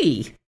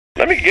 Ooh.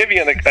 Let me give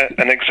you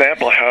an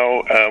example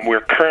how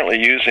we're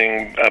currently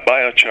using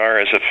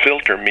biochar as a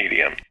filter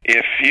medium.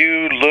 If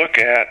you look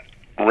at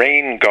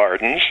rain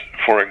gardens,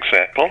 for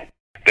example,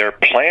 their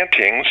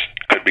plantings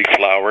could be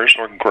flowers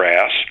or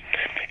grass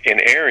in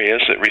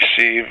areas that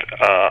receive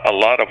a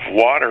lot of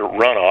water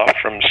runoff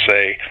from,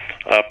 say,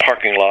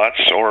 parking lots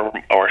or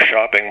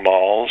shopping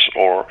malls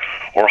or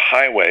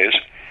highways.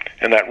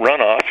 And that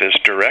runoff is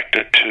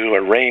directed to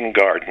a rain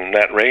garden.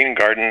 That rain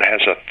garden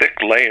has a thick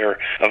layer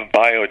of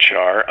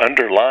biochar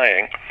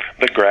underlying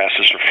the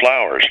grasses or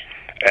flowers.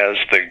 As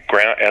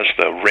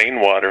the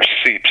rainwater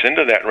seeps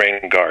into that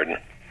rain garden,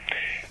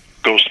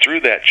 goes through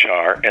that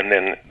char, and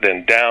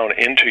then down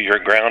into your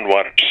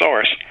groundwater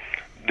source,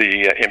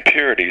 the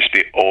impurities,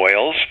 the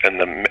oils, and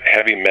the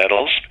heavy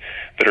metals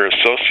that are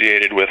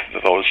associated with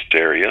those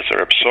areas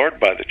are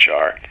absorbed by the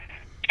char,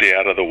 stay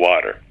out of the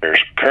water.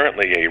 There's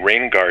currently a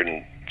rain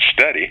garden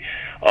study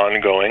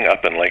ongoing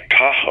up in Lake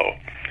Tahoe.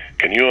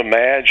 Can you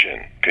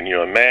imagine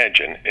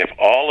if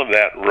all of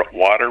that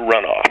water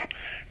runoff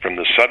from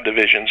the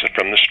subdivisions and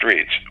from the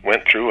streets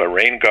went through a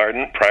rain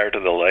garden prior to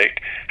the lake,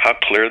 how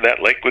clear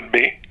that lake would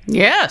be?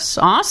 Yes,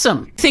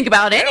 awesome. Think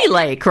about any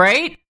lake,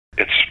 right?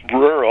 It's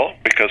rural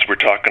because we're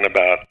talking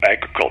about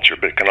agriculture,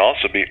 but it can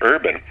also be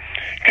urban.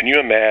 Can you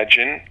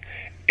imagine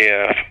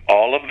if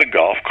all of the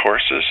golf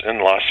courses in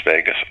Las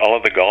Vegas, all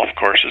of the golf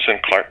courses in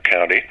Clark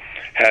County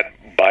had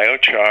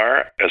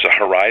biochar as a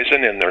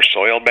horizon in their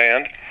soil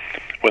band?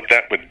 What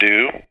that would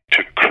do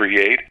to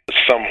create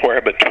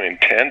somewhere between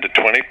 10 to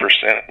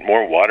 20%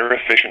 more water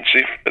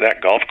efficiency for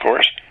that golf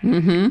course,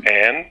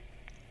 and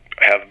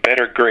have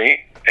better green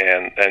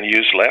and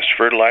use less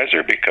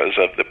fertilizer because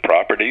of the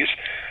properties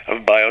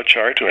of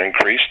biochar to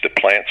increase the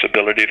plant's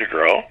ability to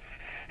grow.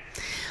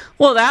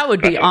 Well, that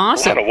would be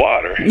awesome. That's a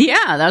lot of water.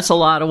 Yeah, that's a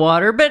lot of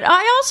water. But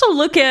I also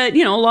look at,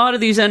 a lot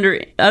of these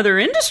other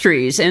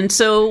industries. And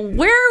so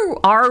where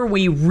are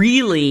we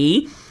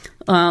really?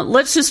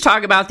 Let's just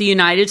talk about the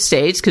United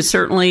States, because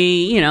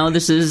certainly,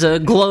 this is a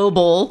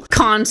global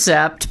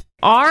concept.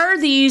 Are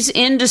these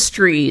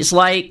industries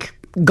like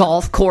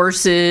golf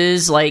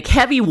courses, like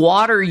heavy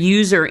water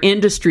user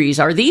industries,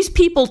 are these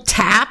people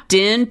tapped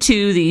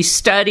into these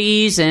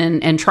studies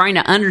and trying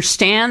to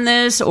understand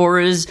this,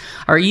 or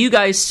are you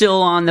guys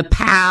still on the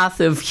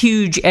path of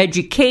huge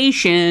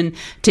education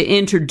to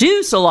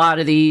introduce a lot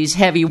of these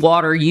heavy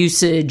water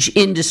usage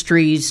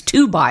industries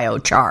to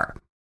biochar?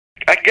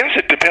 I guess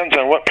it depends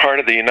on what part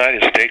of the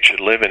United States you're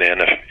living in.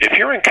 If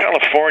you're in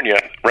California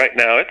right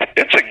now,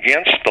 it's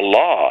against the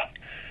law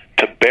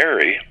to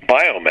bury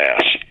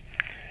biomass.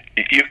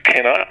 You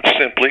cannot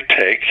simply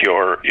take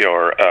your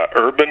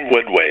urban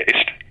wood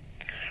waste,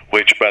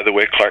 which, by the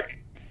way, Clark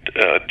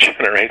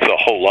generates a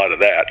whole lot of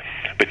that,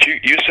 but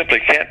you simply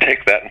can't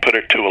take that and put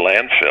it to a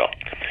landfill.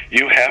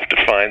 You have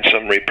to find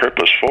some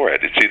repurpose for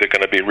it. It's either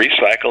going to be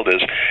recycled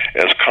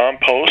as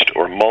compost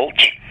or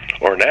mulch,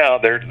 or now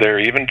they're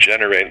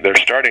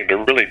starting to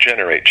really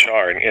generate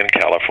char in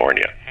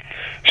California.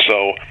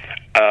 So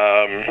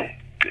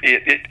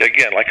it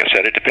again, like I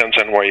said, it depends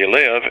on where you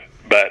live.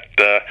 But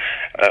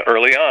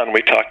early on,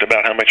 we talked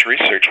about how much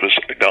research was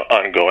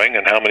ongoing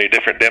and how many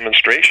different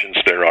demonstrations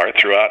there are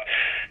throughout.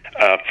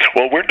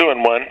 We're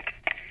doing one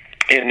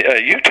in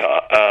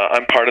Utah.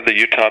 I'm part of the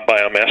Utah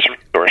Biomass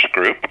Resource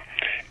Group,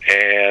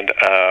 and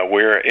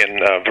we're in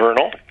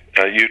Vernal,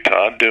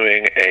 Utah,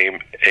 doing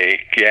a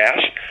gas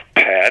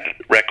pad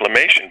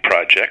reclamation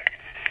project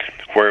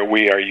where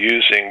we are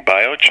using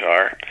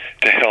biochar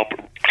to help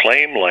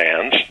claim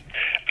lands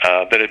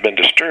that have been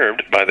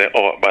disturbed by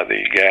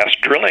the gas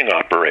drilling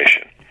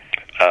operation.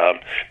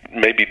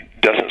 Maybe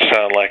doesn't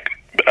sound like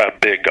a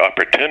big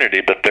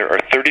opportunity, but there are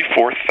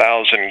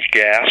 34,000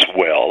 gas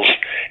wells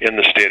in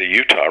the state of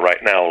Utah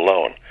right now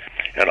alone,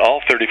 and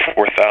all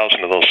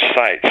 34,000 of those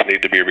sites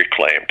need to be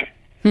reclaimed.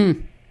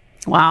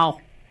 Wow.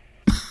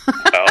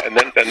 And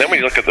then when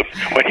you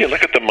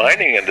look at the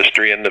mining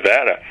industry in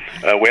Nevada,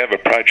 we have a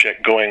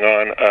project going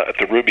on at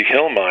the Ruby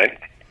Hill mine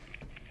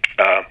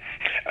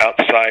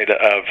outside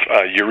of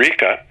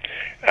Eureka,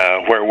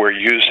 where we're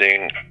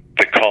using what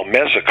they call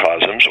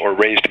mesocosms, or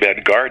raised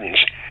bed gardens,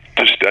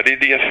 to study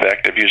the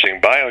effect of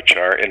using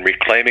biochar in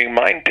reclaiming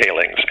mine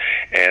tailings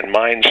and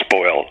mine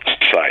spoil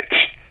sites.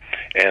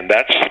 And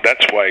that's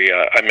why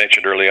I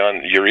mentioned early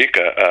on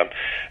Eureka.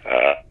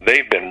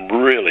 They've been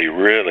really,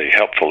 really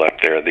helpful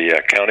up there.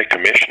 The county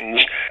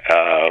commissions,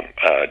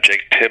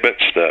 Jake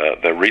Tibbetts,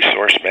 the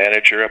resource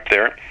manager up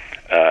there,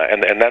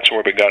 and that's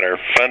where we got our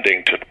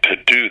funding to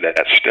do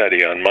that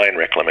study on mine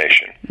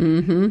reclamation.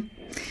 Mm-hmm.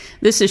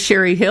 This is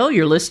Sherry Hill.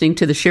 You're listening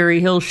to The Sherry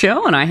Hill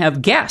Show, and I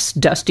have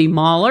guest Dusty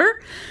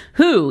Mahler,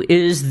 who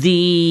is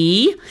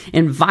the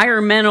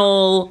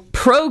environmental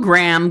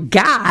program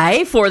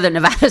guy for the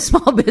Nevada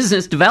Small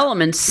Business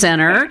Development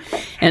Center,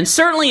 and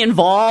certainly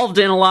involved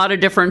in a lot of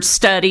different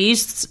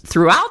studies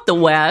throughout the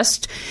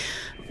West.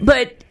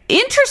 But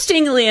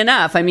interestingly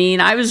enough, I mean,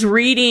 I was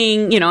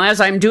reading,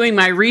 as I'm doing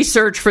my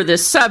research for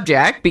this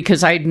subject,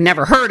 because I'd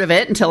never heard of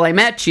it until I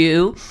met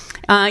you,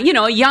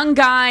 a young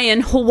guy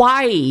in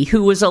Hawaii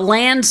who was he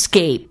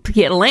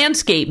had a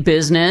landscape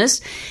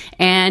business,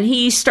 and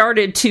he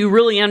started to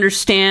really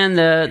understand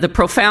the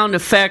profound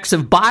effects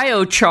of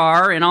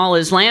biochar and all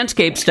his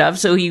landscape stuff.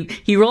 So he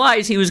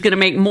realized he was going to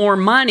make more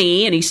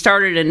money, and he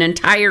started an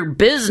entire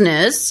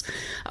business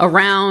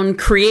around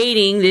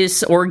creating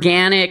this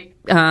organic,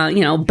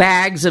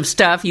 bags of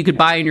stuff you could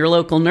buy in your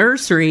local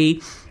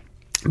nursery,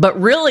 but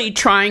really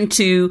trying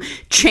to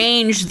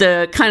change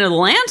the kind of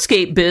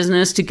landscape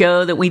business to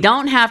go that we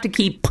don't have to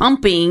keep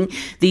pumping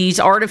these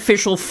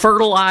artificial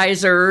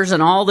fertilizers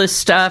and all this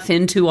stuff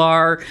into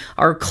our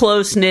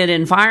close-knit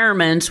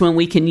environments, when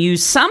we can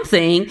use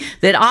something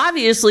that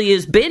obviously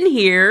has been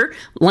here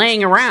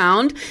laying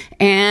around.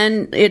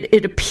 And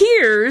it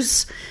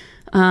appears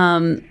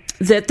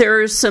that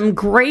there's some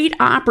great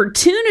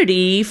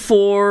opportunity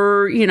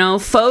for,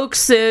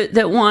 folks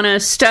that want to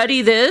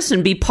study this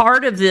and be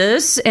part of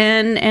this,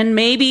 and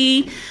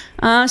maybe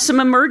some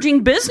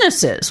emerging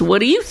businesses. What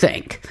do you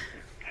think?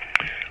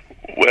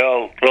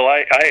 Well,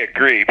 I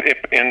agree,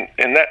 and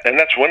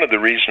that's one of the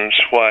reasons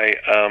why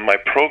my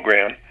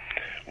program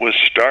was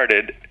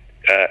started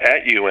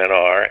at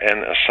UNR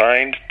and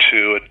assigned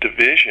to a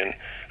division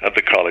of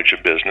the College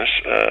of Business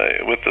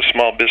with the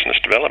Small Business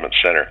Development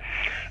Center.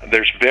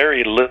 There's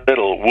very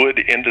little wood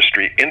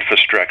industry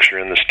infrastructure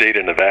in the state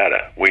of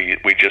Nevada. We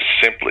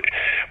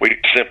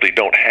simply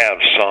don't have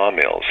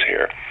sawmills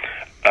here.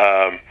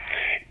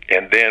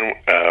 And then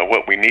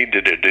what we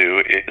needed to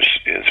do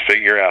is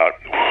figure out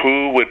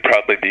who would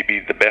probably be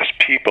the best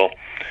people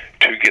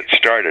to get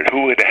started,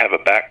 who would have a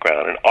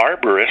background, and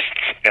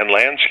arborists and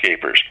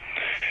landscapers.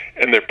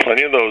 And there are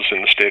plenty of those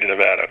in the state of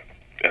Nevada.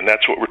 And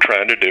that's what we're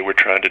trying to do. We're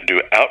trying to do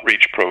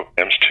outreach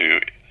programs to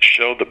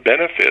show the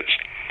benefits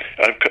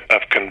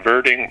of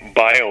converting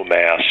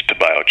biomass to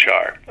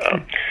biochar.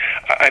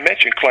 I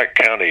mentioned Clark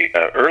County.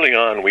 Early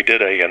on, we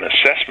did an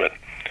assessment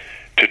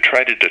to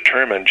try to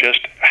determine just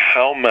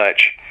how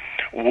much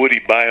woody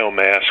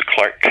biomass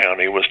Clark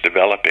County was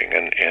developing.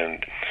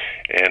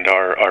 And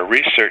our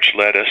research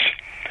led us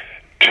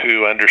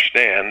to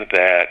understand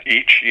that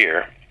each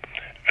year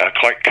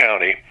Clark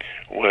County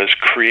was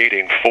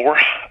creating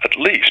at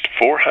least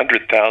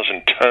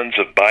 400,000 tons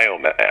of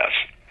biomass.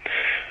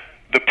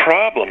 The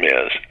problem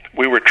is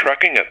we were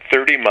trucking it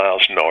 30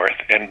 miles north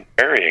and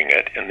burying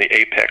it in the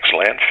Apex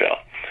landfill.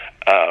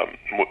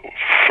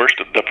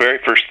 The very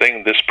first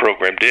thing this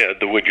program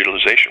did, the wood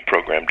utilization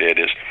program did,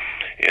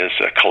 is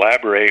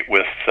collaborate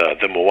with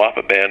the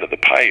Moapa Band of the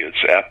Paiutes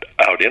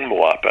out in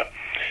Moapa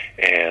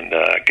and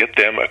get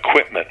them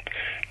equipment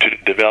to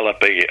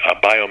develop a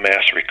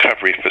biomass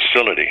recovery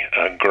facility,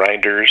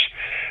 grinders,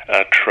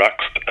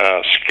 trucks,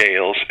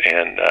 scales,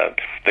 and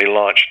they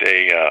launched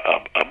a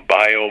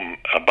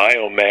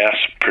biomass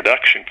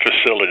production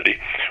facility,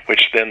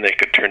 which then they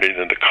could turn it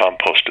into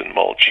compost and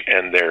mulch.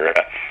 And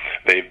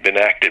they've been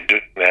active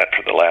doing that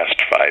for the last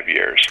 5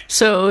 years.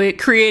 So it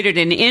created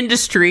an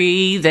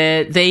industry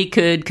that they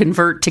could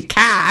convert to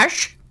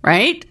cash,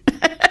 right?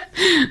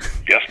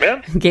 Yes,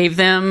 ma'am. Gave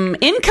them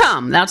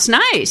income. That's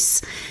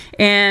nice.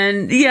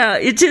 And yeah,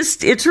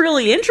 it's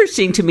really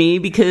interesting to me,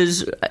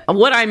 because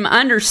what I'm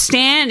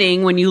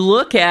understanding when you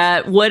look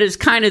at what is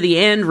kind of the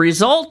end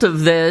result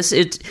of this,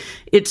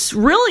 it's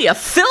really a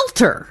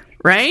filter,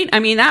 right? I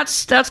mean,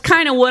 that's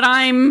kind of what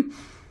I'm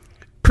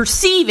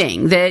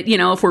perceiving, that,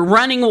 if we're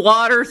running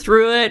water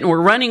through it and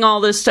we're running all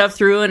this stuff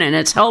through it and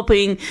it's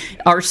helping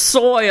our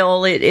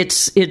soil,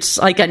 it's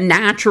like a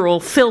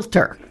natural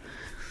filter.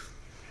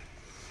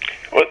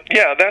 Well,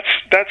 yeah, that's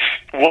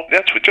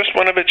just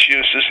one of its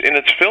uses. In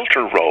its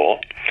filter role,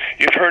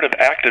 you've heard of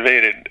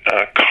activated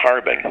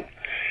carbon,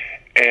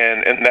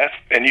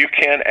 and you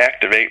can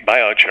activate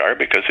biochar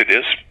because it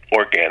is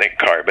organic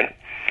carbon,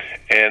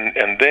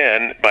 and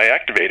then by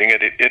activating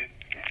it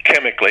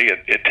chemically,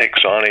 it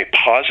takes on a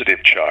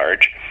positive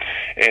charge,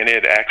 and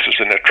it acts as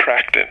an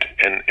attractant,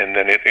 and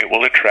then it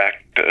will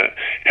attract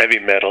heavy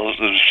metals,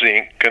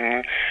 zinc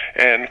and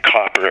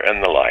copper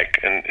and the like,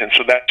 and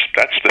so that's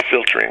the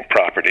filtering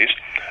properties.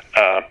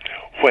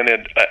 When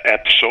it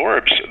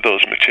absorbs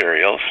those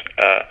materials,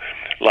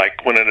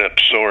 like when it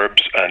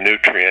absorbs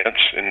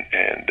nutrients and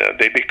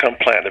they become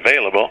plant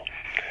available,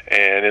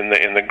 and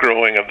in the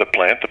growing of the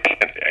plant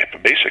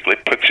basically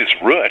puts its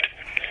root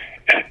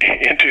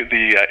into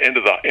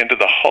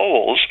the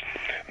holes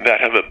that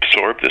have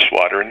absorbed this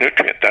water and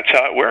nutrient. That's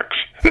how it works.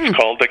 It's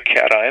called the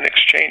cation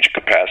exchange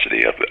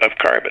capacity of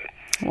carbon.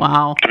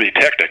 Wow. To be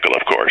technical,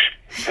 of course.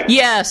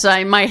 Yes,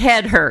 my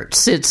head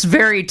hurts. It's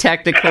very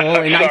technical,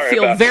 and I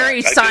feel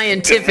very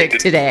scientific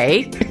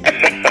today.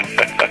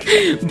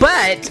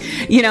 But,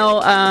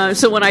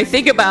 so when I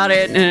think about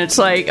it, and it's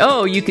like,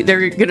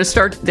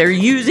 they're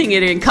using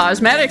it in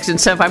cosmetics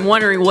and stuff, I'm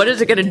wondering, what is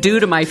it going to do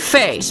to my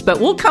face? But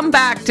we'll come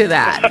back to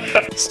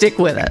that. Stick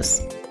with us.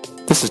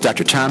 This is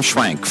Dr. Tom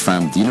Schwank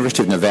from the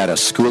University of Nevada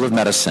School of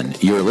Medicine.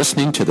 You're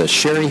listening to The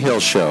Sherry Hill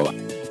Show.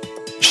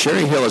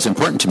 Sherry Hill is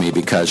important to me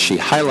because she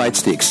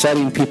highlights the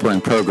exciting people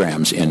and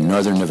programs in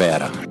Northern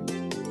Nevada.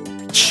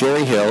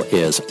 Sherry Hill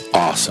is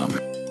awesome.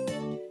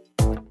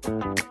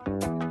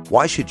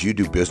 Why should you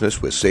do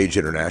business with Sage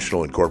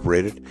International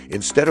Incorporated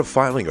instead of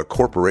filing a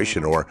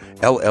corporation or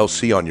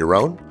LLC on your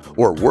own?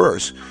 Or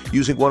worse,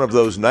 using one of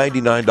those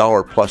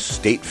 $99 plus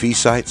state fee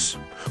sites?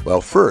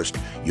 Well, first,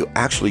 you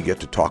actually get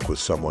to talk with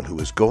someone who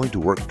is going to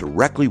work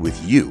directly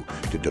with you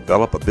to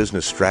develop a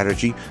business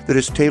strategy that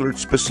is tailored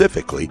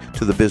specifically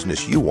to the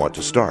business you want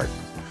to start.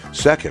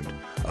 Second,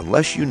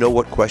 unless you know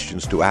what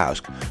questions to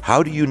ask,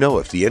 how do you know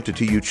if the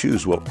entity you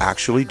choose will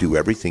actually do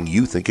everything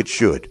you think it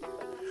should?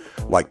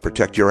 Like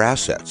protect your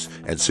assets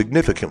and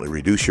significantly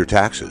reduce your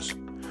taxes.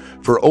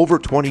 For over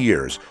 20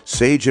 years,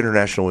 Sage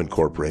International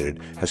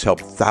Incorporated has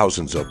helped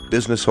thousands of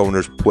business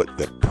owners put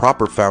the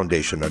proper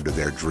foundation under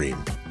their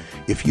dream.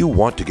 If you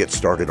want to get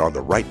started on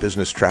the right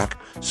business track,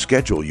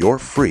 schedule your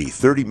free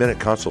 30-minute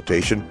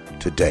consultation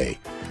today.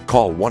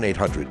 Call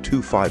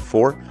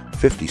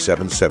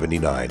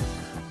 1-800-254-5779.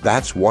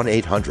 That's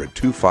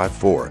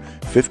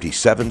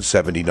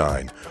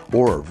 1-800-254-5779.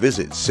 Or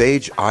visit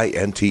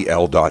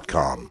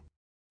sageintl.com.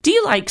 Do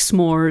you like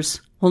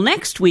s'mores? Well,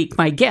 next week,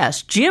 my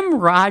guest, Jim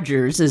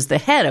Rogers, is the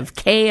head of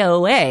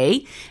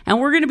KOA, and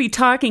we're going to be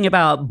talking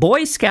about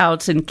Boy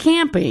Scouts and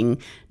camping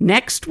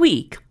next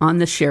week on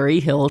The Sherry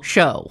Hill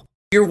Show.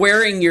 You're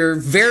wearing your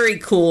very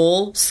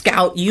cool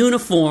Scout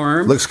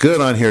uniform. Looks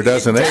good on here,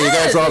 doesn't it? Hey, you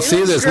guys all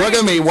see this? Great. Look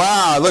at me.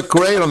 Wow, I look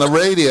great on the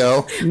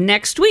radio.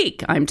 Next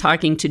week, I'm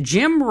talking to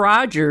Jim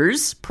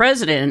Rogers,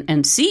 President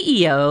and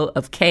CEO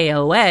of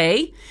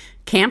KOA,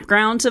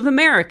 Kampgrounds of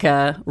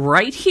America,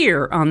 right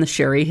here on The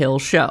Sherry Hill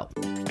Show.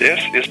 This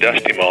is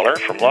Dusty Muller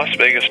from Las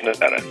Vegas,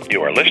 Nevada.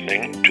 You are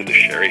listening to The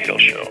Sherry Hill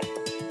Show.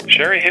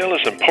 Sherry Hill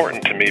is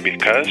important to me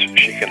because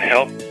she can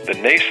help the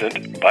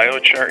nascent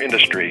biochar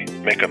industry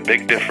make a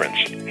big difference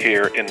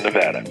here in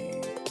Nevada.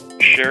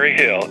 Sherry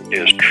Hill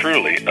is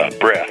truly a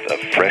breath of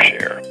fresh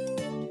air.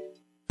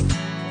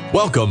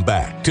 Welcome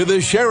back to The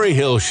Sherry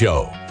Hill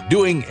Show,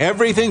 doing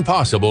everything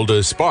possible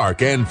to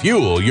spark and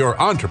fuel your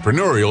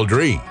entrepreneurial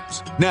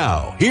dreams.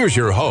 Now, here's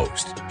your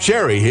host,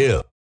 Sherry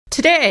Hill.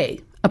 Today,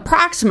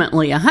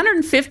 approximately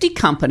 150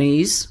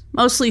 companies,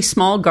 mostly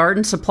small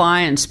garden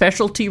supply and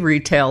specialty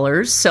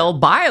retailers, sell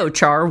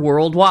biochar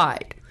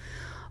worldwide.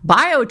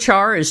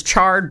 Biochar is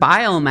charred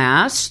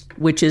biomass,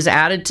 which is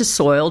added to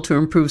soil to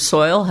improve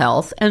soil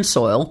health and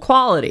soil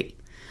quality.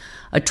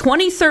 A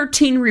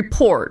 2013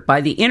 report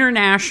by the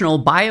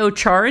International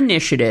Biochar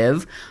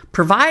Initiative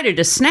provided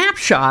a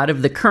snapshot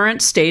of the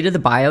current state of the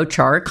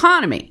biochar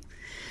economy.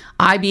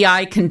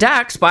 IBI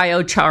conducts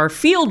biochar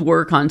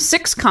fieldwork on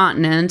 6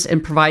 continents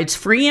and provides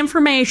free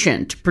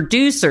information to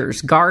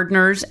producers,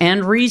 gardeners,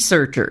 and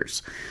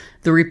researchers.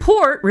 The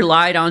report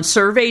relied on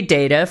survey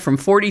data from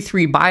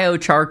 43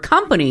 biochar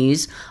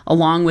companies,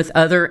 along with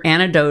other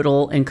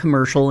anecdotal and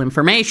commercial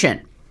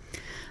information.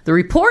 The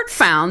report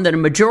found that a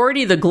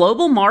majority of the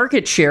global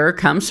market share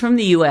comes from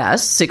the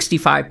U.S.,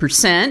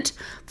 65%,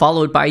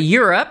 followed by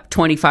Europe,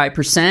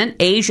 25%,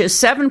 Asia,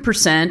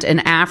 7%,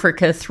 and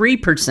Africa,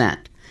 3%.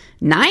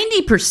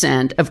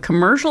 90% of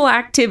commercial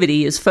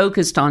activity is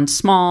focused on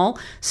small,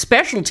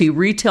 specialty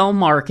retail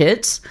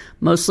markets,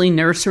 mostly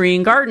nursery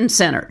and garden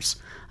centers.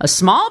 A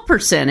small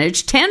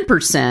percentage,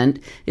 10%,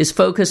 is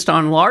focused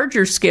on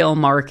larger scale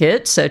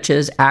markets such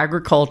as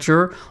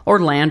agriculture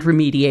or land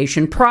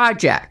remediation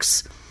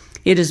projects.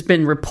 It has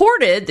been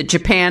reported that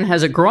Japan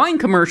has a growing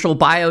commercial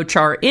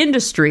biochar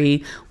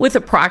industry with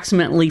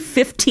approximately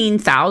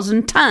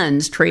 15,000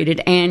 tons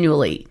traded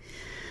annually.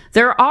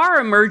 There are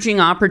emerging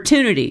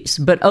opportunities,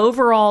 but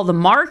overall the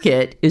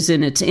market is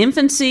in its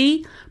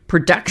infancy,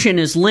 production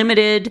is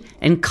limited,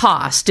 and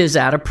cost is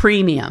at a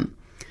premium.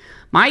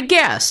 My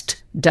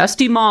guest,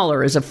 Dusty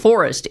Muller, is a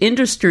forest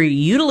industry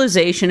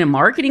utilization and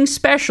marketing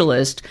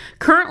specialist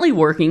currently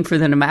working for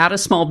the Nevada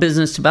Small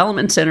Business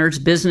Development Center's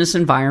Business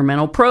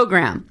Environmental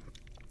Program.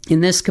 In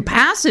this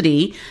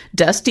capacity,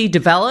 Dusty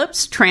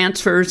develops,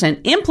 transfers,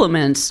 and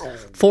implements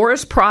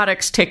forest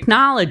products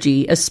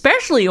technology,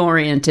 especially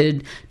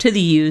oriented to the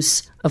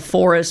use of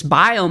forest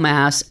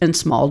biomass and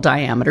small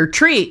diameter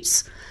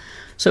trees.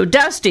 So,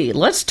 Dusty,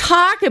 let's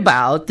talk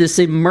about this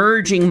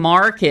emerging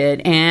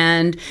market.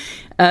 And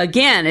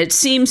again, it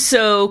seems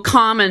so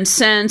common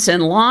sense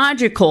and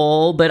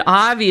logical, but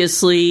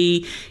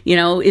obviously,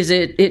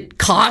 it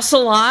costs a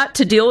lot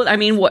to deal with. I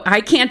mean,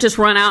 I can't just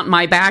run out in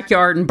my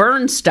backyard and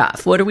burn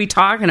stuff. What are we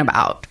talking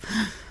about?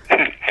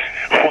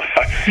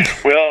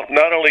 Well,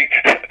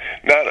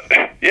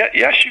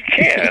 yes, you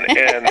can,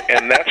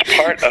 and that's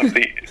part of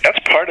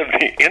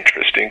the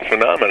interesting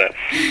phenomena.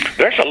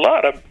 There's a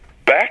lot of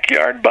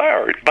backyard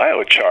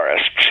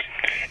biocharists,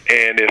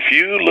 and if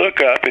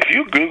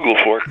you Google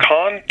for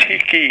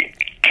Kontiki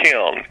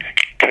kiln,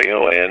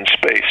 KON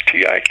space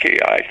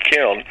TIKI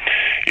kiln,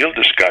 you'll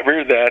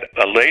discover that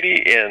a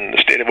lady in the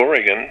state of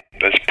Oregon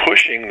is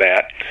pushing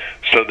that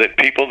so that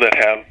people that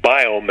have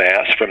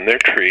biomass from their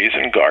trees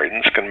and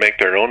gardens can make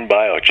their own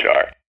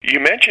biochar. You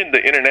mentioned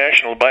the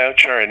International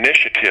Biochar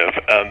Initiative.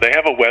 They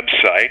have a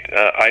website,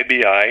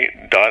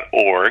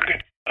 ibi.org.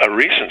 A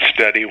recent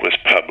study was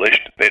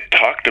published that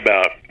talked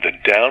about the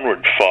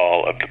downward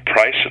fall of the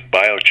price of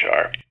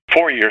biochar.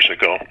 4 years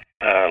ago,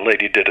 a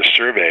lady did a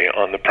survey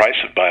on the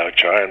price of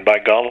biochar, and by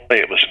golly,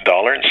 it was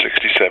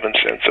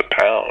 $1.67 a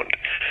pound.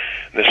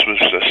 This was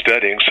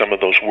studying some of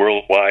those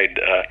worldwide,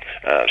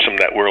 some of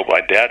that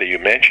worldwide data you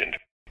mentioned.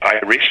 I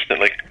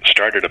recently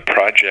started a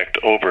project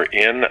over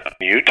in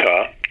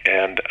Utah,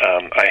 and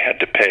I had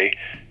to pay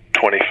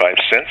 25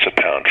 cents a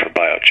pound for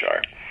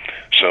biochar.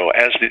 So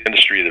as the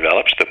industry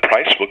develops, the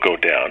price will go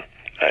down.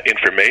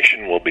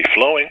 Information will be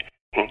flowing.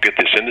 We'll get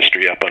this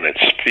industry up on its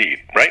feet.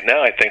 Right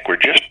now, I think we're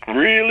just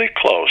really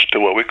close to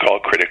what we call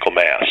critical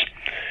mass.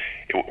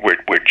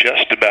 We're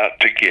just about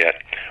to get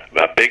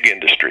a big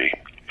industry,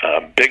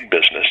 big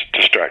business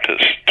to start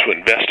to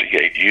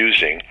investigate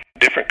using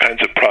different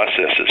kinds of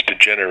processes to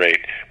generate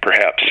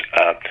perhaps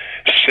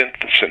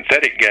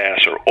synthetic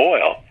gas or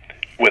oil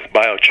with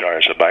biochar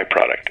as a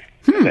byproduct.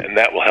 And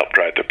that will help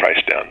drive the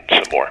price down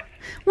some more.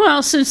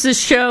 Well, since this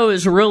show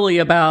is really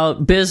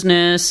about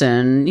business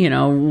and,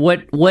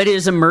 what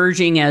is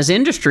emerging as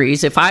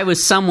industries, if I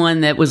was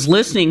someone that was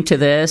listening to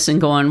this and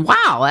going,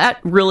 wow, that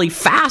really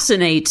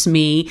fascinates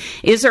me,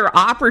 is there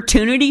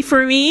opportunity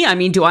for me? I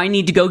mean, do I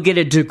need to go get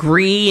a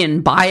degree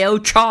in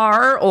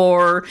biochar,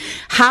 or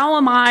how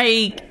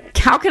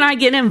can I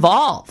get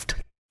involved?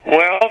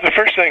 Well, the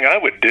first thing I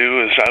would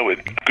do is I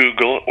would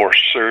Google or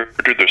search,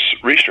 do this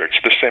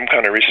research, the same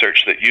kind of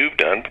research that you've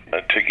done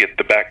to get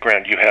the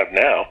background you have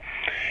now,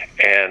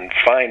 and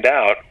find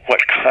out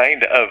what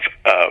kind of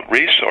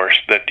resource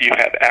that you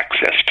have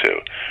access to.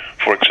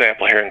 For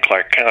example, here in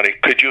Clark County,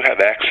 could you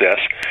have access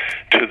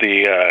to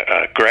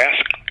the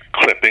grass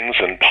clippings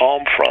and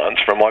palm fronds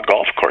from our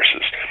golf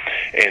courses?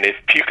 And if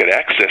you could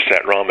access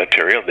that raw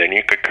material, then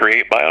you could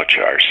create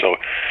biochar. So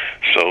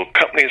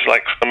companies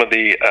like some of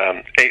the,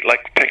 take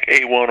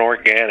A1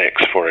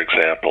 Organics, for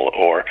example,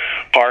 or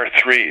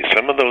R3,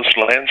 some of those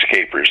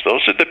landscapers,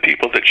 those are the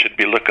people that should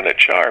be looking at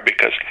char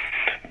because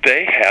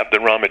they have the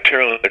raw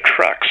material in their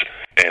trucks.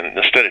 And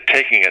instead of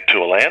taking it to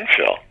a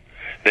landfill,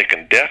 they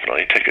can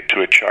definitely take it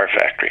to a char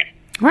factory.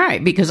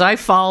 Right, because I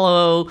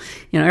follow,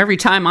 every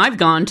time I've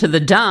gone to the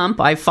dump,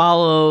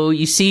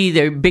 you see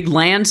their big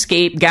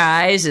landscape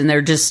guys, and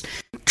they're just,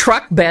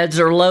 truck beds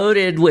are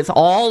loaded with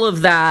all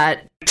of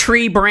that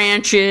tree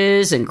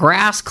branches and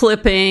grass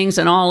clippings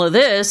and all of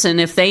this,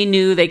 and if they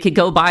knew they could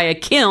go buy a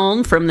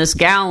kiln from this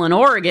gal in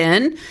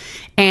Oregon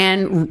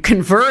and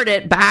convert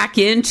it back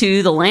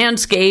into the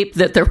landscape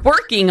that they're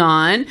working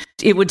on,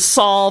 it would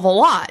solve a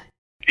lot.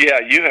 Yeah,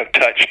 you have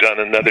touched on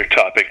another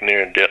topic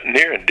near and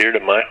dear to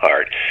my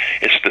heart.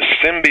 It's the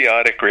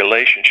symbiotic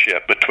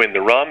relationship between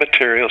the raw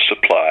material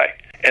supply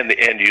and the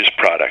end-use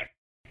product.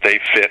 They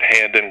fit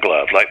hand in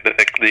glove. Like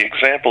the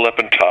example up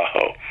in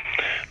Tahoe,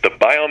 the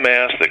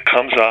biomass that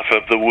comes off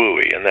of the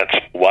WUI, and that's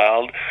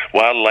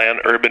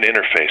wildland-urban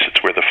interface.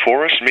 It's where the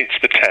forest meets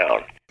the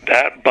town.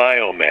 That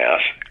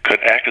biomass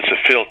could act as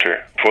a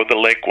filter for the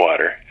lake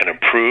water and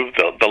improve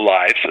the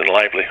lives and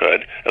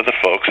livelihood of the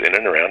folks in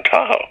and around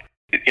Tahoe.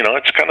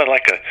 It's kind of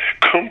like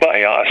a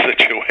kumbaya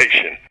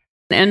situation.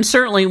 And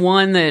certainly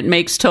one that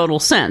makes total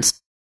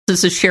sense.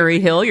 This is Sherry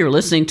Hill. You're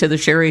listening to The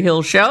Sherry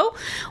Hill Show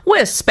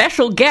with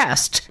special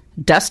guest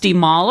Dusty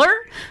Mahler,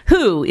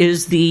 who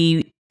is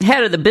the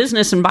head of the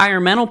Business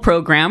Environmental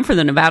Program for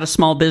the Nevada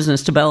Small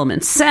Business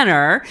Development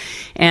Center.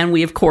 And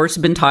we, of course,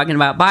 have been talking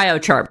about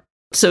biochar.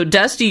 So,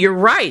 Dusty, you're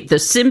right. The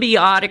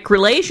symbiotic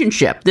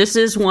relationship. This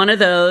is one of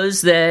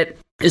those that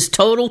is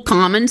total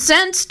common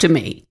sense to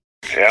me.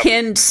 Yep.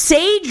 Can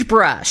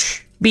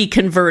sagebrush be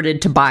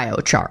converted to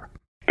biochar?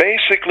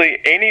 Basically,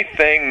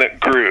 anything that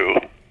grew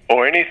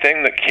or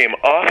anything that came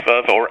off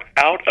of or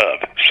out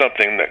of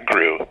something that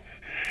grew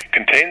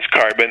contains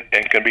carbon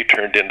and can be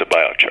turned into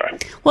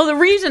biochar. Well, the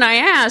reason I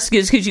ask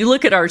is because you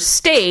look at our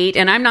state,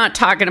 and I'm not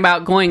talking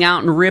about going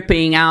out and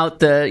ripping out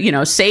the,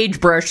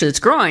 sagebrush that's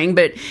growing,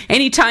 but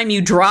anytime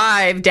you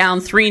drive down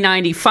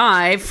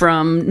 395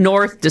 from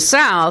north to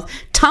south,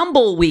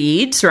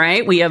 tumbleweeds,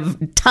 right? We have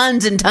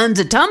tons and tons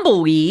of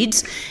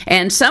tumbleweeds,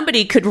 and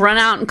somebody could run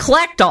out and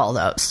collect all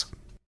those.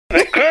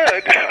 They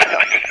could.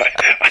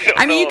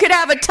 I mean, you could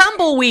have a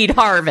tumbleweed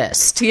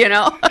harvest, You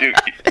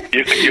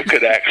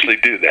could actually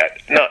do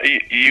that. No,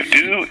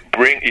 you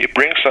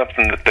bring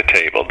something to the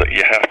table that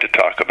you have to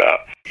talk about.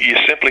 You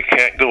simply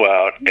can't go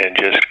out and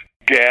just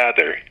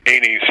gather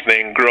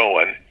anything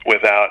growing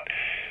without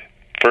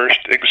first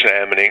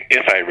examining,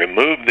 if I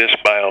remove this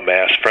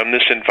biomass from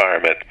this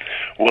environment,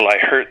 will I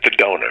hurt the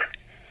donor?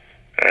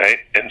 All right?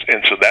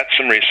 And so that's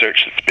some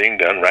research that's being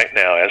done right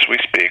now as we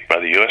speak by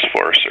the U.S.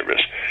 Forest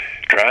Service,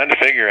 trying to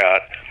figure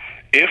out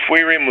if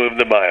we remove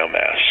the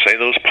biomass, say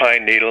those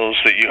pine needles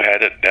that you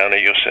had down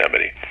at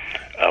Yosemite,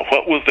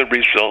 what will the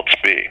results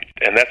be?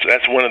 And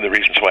that's one of the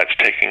reasons why it's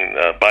taking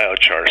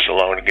biochar so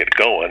long to get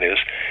going, is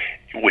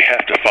we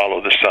have to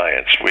follow the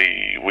science.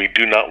 We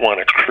do not want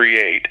to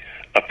create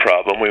a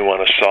problem. We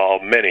want to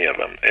solve many of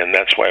them, and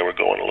that's why we're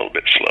going a little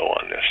bit slow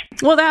on this.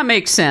 Well, that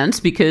makes sense,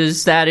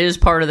 because that is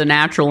part of the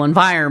natural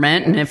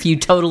environment, and if you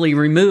totally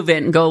remove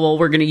it and go, well,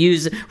 we're going to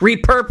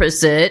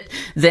repurpose it,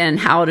 then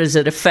how does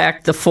it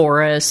affect the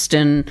forest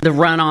and the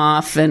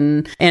runoff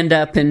and end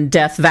up in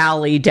Death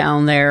Valley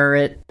down there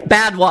at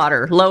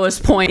Badwater,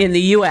 lowest point in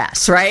the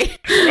U.S., right?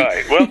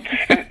 Right. Well,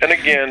 and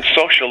again,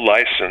 social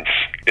license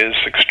is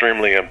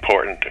extremely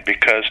important,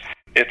 because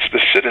it's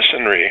the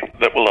citizenry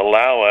that will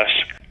allow us,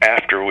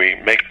 after we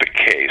make the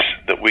case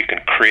that we can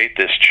create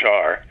this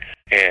char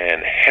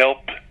and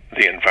help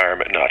the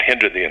environment, not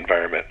hinder the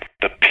environment.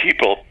 The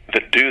people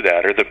that do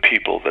that are the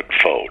people that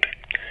vote.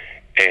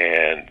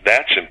 And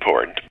that's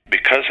important,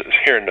 because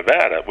here in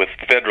Nevada, with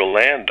federal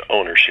land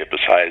ownership as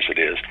high as it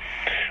is,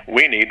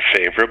 we need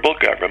favorable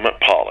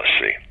government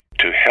policy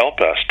to help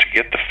us to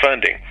get the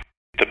funding.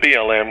 The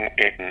BLM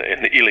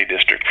in the Ely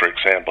District, for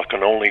example,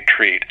 can only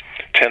treat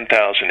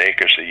 10,000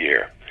 acres a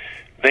year.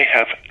 They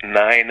have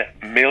 9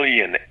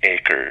 million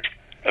acres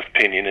of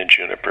pinyon and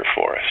juniper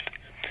forest,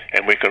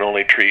 and we can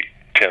only treat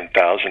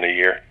 10,000 a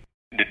year.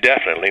 It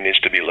definitely needs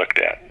to be looked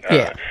at.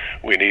 Yeah.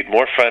 We need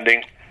more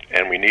funding,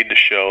 and we need to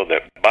show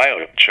that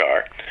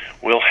biochar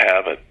will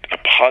have a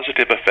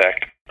positive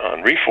effect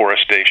on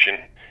reforestation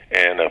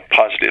and a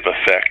positive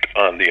effect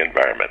on the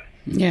environment.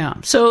 Yeah.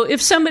 So if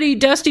somebody,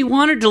 Dusty,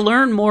 wanted to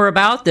learn more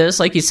about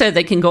this, like you said,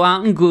 they can go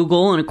out and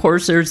Google. And of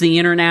course, there's the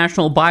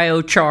International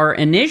Biochar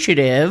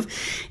Initiative.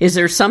 Is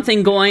there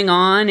something going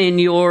on in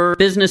your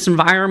business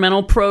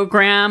environmental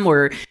program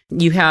where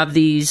you have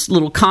these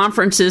little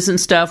conferences and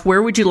stuff?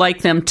 Where would you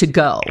like them to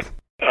go?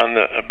 On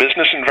the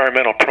Business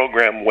Environmental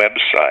Program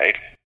website,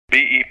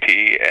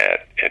 BEP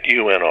at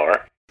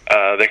UNR,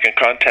 they can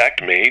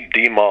contact me,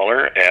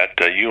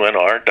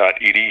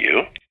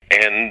 dmahler@unr.edu,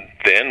 and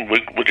then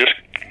we'll just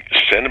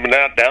send them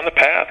down the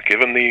path, give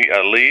them the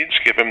leads,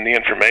 give them the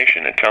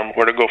information, and tell them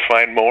where to go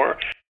find more.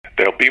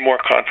 There'll be more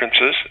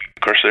conferences.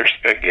 Of course,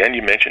 again,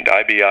 you mentioned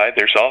IBI.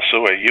 There's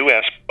also a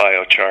U.S.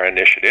 Biochar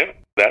Initiative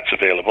that's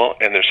available,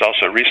 and there's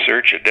also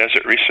research at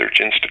Desert Research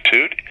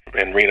Institute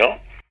in Reno.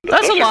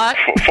 That's Those a lot.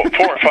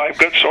 Four or five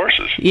good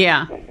sources.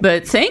 Yeah,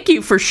 but thank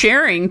you for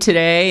sharing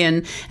today.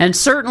 And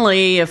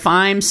certainly if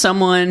I'm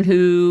someone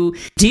who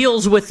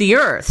deals with the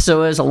earth,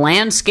 so as a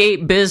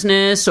landscape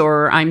business,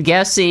 or I'm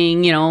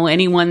guessing,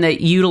 anyone that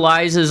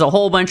utilizes a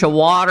whole bunch of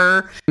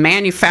water,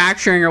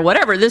 manufacturing or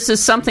whatever, this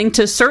is something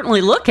to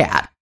certainly look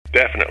at.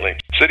 Definitely.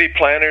 City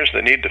planners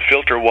that need to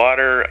filter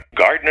water,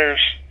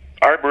 gardeners,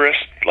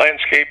 arborists,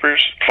 landscapers,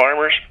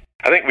 farmers.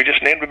 I think we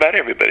just named about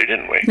everybody,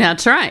 didn't we?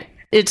 That's right.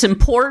 It's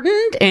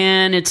important,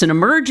 and it's an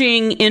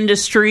emerging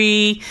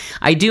industry.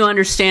 I do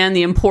understand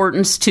the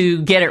importance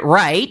to get it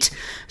right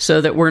so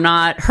that we're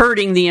not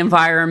hurting the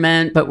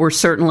environment, but we're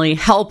certainly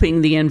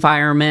helping the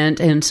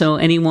environment. And so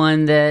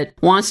anyone that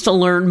wants to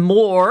learn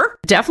more,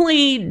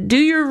 definitely do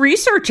your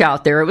research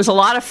out there. It was a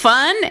lot of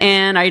fun,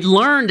 and I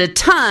learned a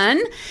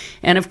ton.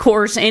 And of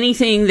course,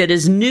 anything that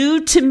is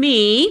new to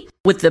me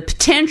with the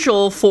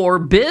potential for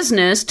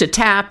business to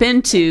tap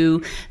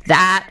into,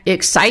 that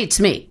excites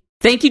me.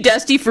 Thank you,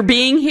 Dusty, for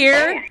being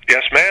here. Oh,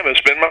 yes, ma'am. It's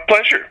been my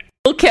pleasure.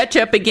 We'll catch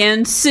up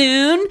again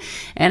soon.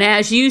 And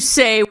as you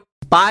say,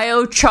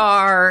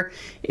 biochar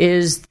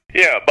is...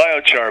 Yeah,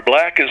 biochar.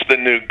 Black is the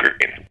new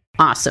green.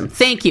 Awesome.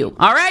 Thank you.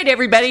 All right,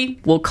 everybody.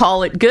 We'll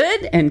call it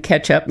good and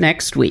catch up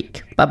next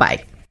week.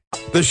 Bye-bye.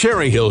 The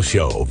Sherry Hill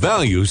Show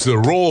values the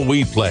role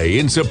we play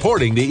in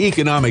supporting the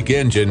economic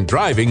engine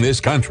driving this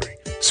country.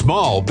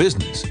 Small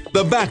business,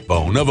 the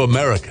backbone of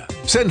America.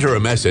 Send her a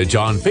message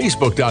on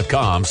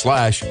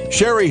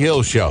Facebook.com/Sherry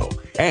Hill Show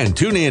and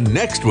tune in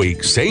next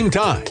week, same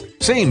time,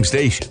 same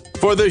station,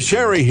 for The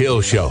Sherry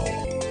Hill Show.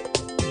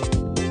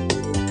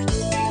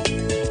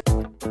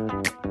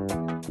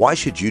 Why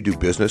should you do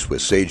business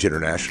with Sage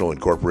International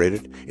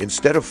Incorporated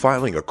instead of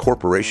filing a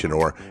corporation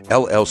or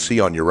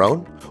LLC on your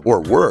own?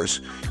 Or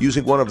worse,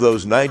 using one of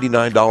those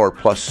 $99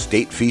 plus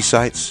state fee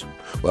sites?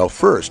 Well,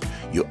 first,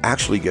 you'll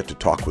actually get to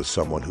talk with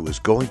someone who is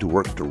going to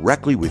work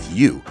directly with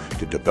you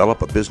to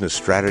develop a business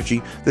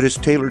strategy that is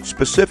tailored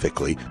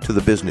specifically to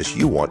the business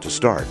you want to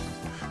start.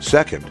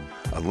 Second,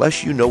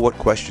 unless you know what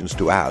questions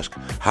to ask,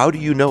 how do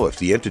you know if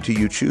the entity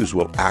you choose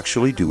will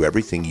actually do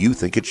everything you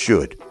think it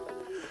should?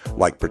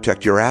 Like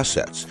protect your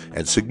assets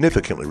and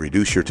significantly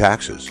reduce your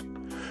taxes.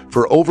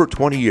 For over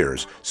 20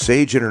 years,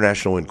 Sage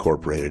International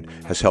Incorporated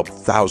has helped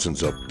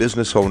thousands of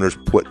business owners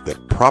put the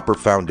proper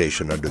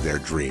foundation under their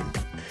dream.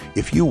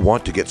 If you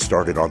want to get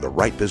started on the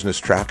right business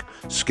track,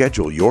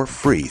 schedule your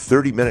free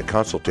 30-minute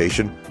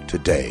consultation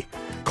today.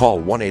 Call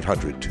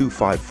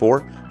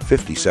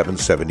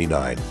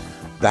 1-800-254-5779.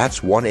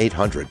 That's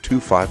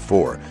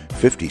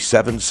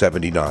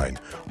 1-800-254-5779.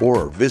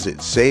 Or visit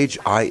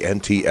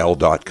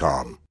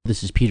sageintl.com.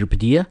 This is Peter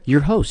Padilla,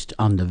 your host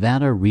on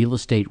Nevada Real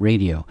Estate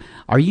Radio.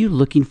 Are you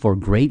looking for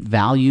great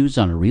values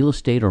on a real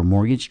estate or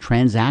mortgage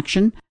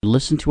transaction?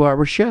 Listen to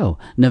our show,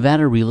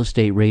 Nevada Real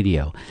Estate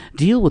Radio.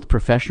 Deal with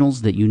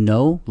professionals that you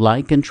know,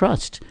 like, and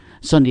trust.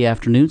 Sunday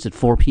afternoons at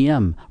 4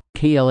 p.m.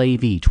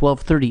 KLAV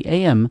 1230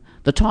 AM,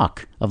 The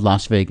Talk of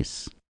Las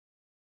Vegas.